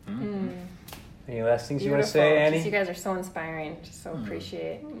 baby. Mm-hmm. Any last things you want to say, Annie? You guys are so inspiring. Just so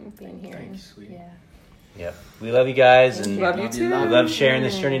appreciate being here. Thanks, sweetie. Yeah. Yep. We love you guys, and love you too. We love sharing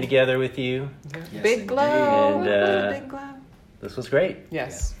this journey together with you. Yes, big glow. And big glow. This was great.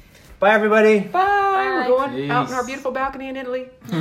 Yes. Bye, everybody. Bye. We're going out in our beautiful balcony in Italy.